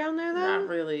inspired when you're down there, though? Not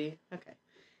really. Okay.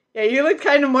 Yeah, you look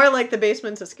kind of more like the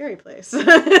basement's a scary place.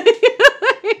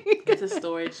 It's a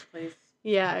storage place.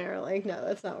 Yeah, you're like, no,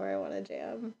 that's not where I want to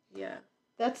jam. Yeah.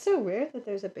 That's so weird that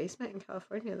there's a basement in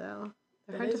California, though.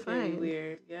 They're hard to find. Very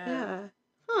weird, yeah. Yeah.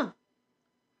 Huh.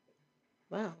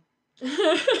 Wow.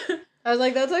 I was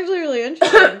like, that's actually really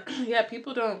interesting. Yeah,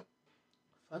 people don't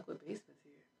fuck with basements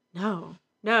here.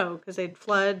 No, because they'd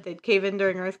flood, they'd cave in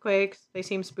during earthquakes. They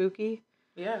seem spooky.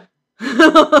 Yeah.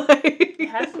 It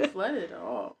hasn't flooded at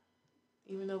all.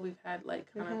 Even though we've had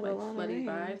like kind of like floody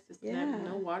vibes, it's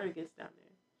no water gets down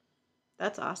there.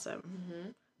 That's awesome. Mm-hmm.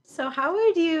 So how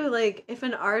would you, like, if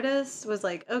an artist was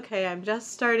like, okay, I'm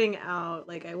just starting out,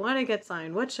 like, I want to get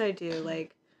signed, what should I do?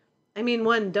 Like, I mean,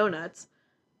 one, donuts.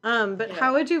 But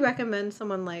how would you recommend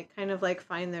someone, like, kind of, like,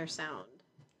 find their sound?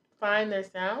 Find their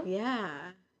sound? Yeah.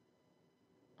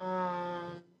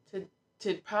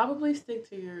 To probably stick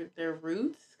to their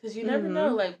roots, because you never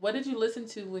know. Like, what did you listen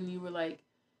to when you were, like,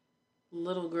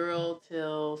 little girl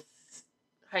till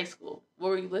high school? What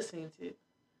were you listening to?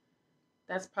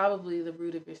 That's probably the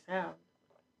root of your sound.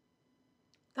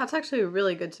 That's actually a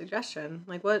really good suggestion.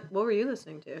 Like, what were you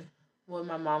listening to? What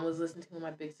my mom was listening to, what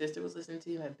my big sister was listening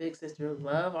to. My big sister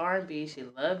loved R&B. She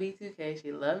loved B2K.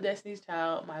 She loved Destiny's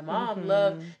Child. My mom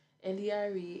loved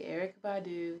NDRE, Erykah Badu.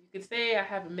 You could say I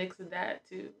have a mix of that,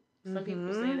 too. Some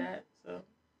people say that, so.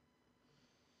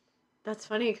 That's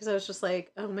funny, because I was just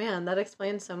like, oh, man, that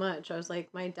explains so much. I was like,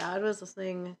 my dad was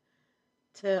listening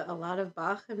to a lot of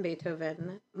Bach and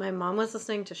Beethoven. My mom was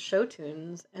listening to show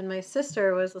tunes, and my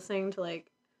sister was listening to,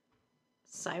 like,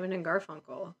 Simon and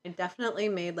Garfunkel. I definitely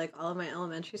made, like, all of my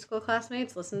elementary school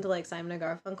classmates listen to, like, Simon and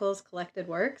Garfunkel's collected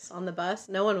works on the bus.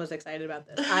 No one was excited about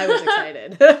this. I was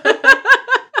excited.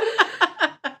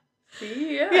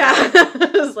 See, yeah.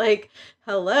 It was like,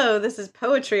 hello, this is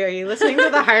poetry. Are you listening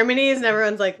to the harmonies? And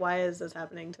everyone's like, why is this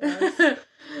happening to us?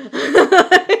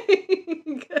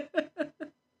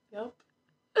 Yep.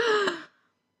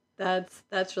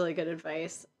 That's really good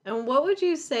advice. And what would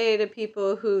you say to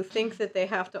people who think that they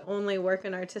have to only work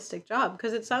an artistic job?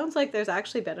 Because it sounds like there's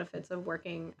actually benefits of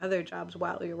working other jobs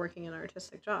while you're working an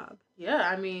artistic job. Yeah,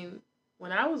 I mean,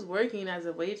 when I was working as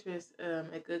a waitress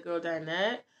at Good Girl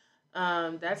Dinette,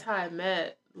 that's how I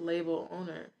met label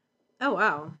owner. Oh,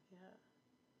 wow.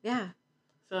 Yeah.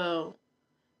 So,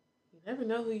 you never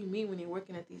know who you meet when you're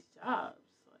working at these jobs.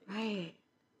 Like, right.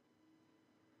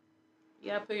 You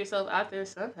gotta put yourself out there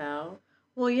somehow.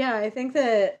 Well, yeah, I think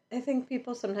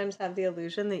people sometimes have the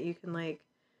illusion that you can, like,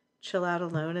 chill out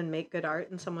alone and make good art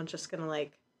and someone's just gonna,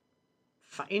 like,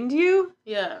 find you.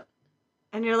 Yeah.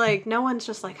 And you're like, no one's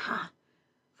just like,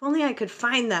 if only I could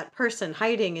find that person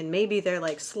hiding in maybe their,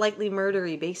 like, slightly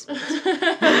murdery basement.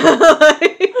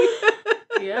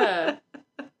 Yeah.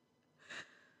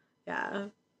 Yeah.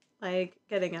 Like,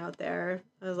 getting out there.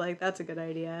 I was like, that's a good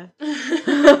idea.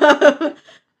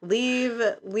 Leave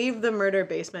the murder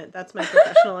basement. That's my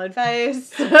professional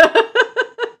advice. For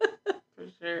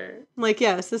sure. I'm like,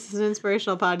 yes, this is an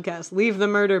inspirational podcast. Leave the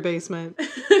murder basement.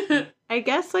 I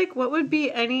guess, like, what would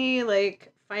be any,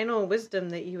 like, final wisdom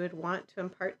that you would want to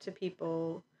impart to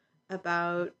people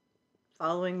about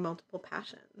following multiple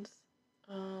passions?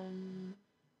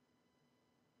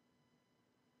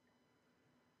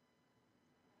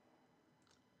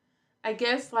 I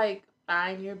guess, like,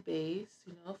 find your base,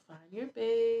 you know,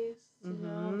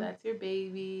 that's your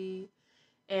baby.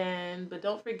 But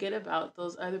don't forget about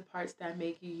those other parts that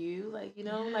make you, like, you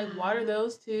know, like, water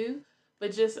those too.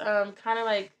 But just kind of,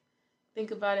 like,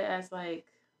 think about it as, like,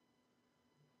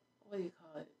 what do you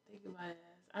call it? Think about it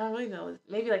as, I don't really know,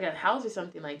 maybe like a house or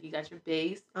something. Like, you got your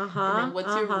base, and then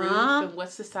what's your roof, and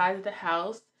what's the size of the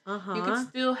house. You can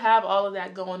still have all of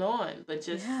that going on, but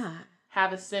just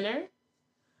have a center.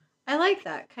 I like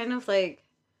that. Kind of like,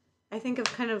 I think of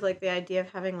kind of like the idea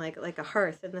of having like a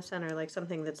hearth in the center, like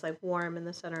something that's like warm in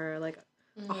the center, or like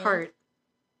a heart,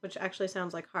 which actually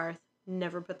sounds like hearth.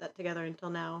 Never put that together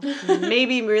until now.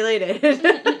 Maybe related.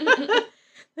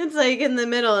 It's like in the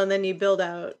middle, and then you build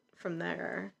out from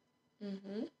there. I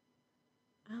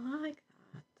like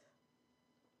that.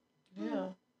 Yeah.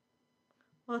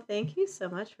 Well, thank you so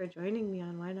much for joining me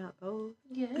on Why Not Both.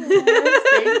 Yes,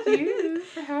 thank you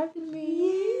for having me.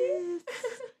 Yes.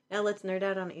 Now let's nerd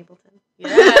out on Ableton.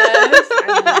 Yes, I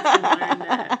need to learn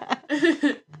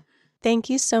that. Thank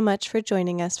you so much for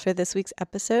joining us for this week's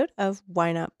episode of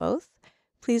Why Not Both.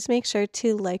 Please make sure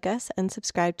to like us and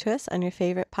subscribe to us on your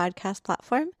favorite podcast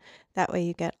platform. That way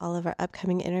you get all of our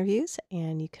upcoming interviews,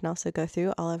 and you can also go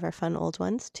through all of our fun old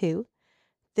ones too.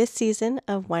 This season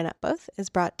of Why Not Both is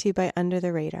brought to you by Under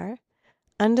the Radar.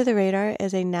 Under the Radar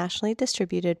is a nationally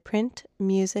distributed print,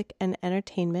 music, and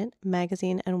entertainment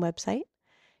magazine and website.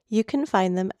 You can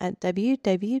find them at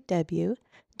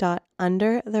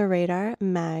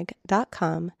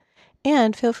www.undertheradarmag.com,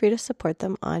 and feel free to support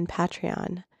them on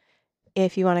Patreon.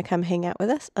 If you want to come hang out with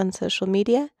us on social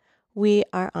media, we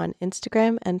are on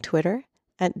Instagram and Twitter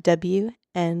at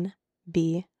WNB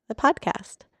the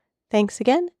Podcast. Thanks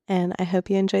again, and I hope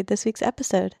you enjoyed this week's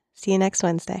episode. See you next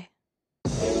Wednesday.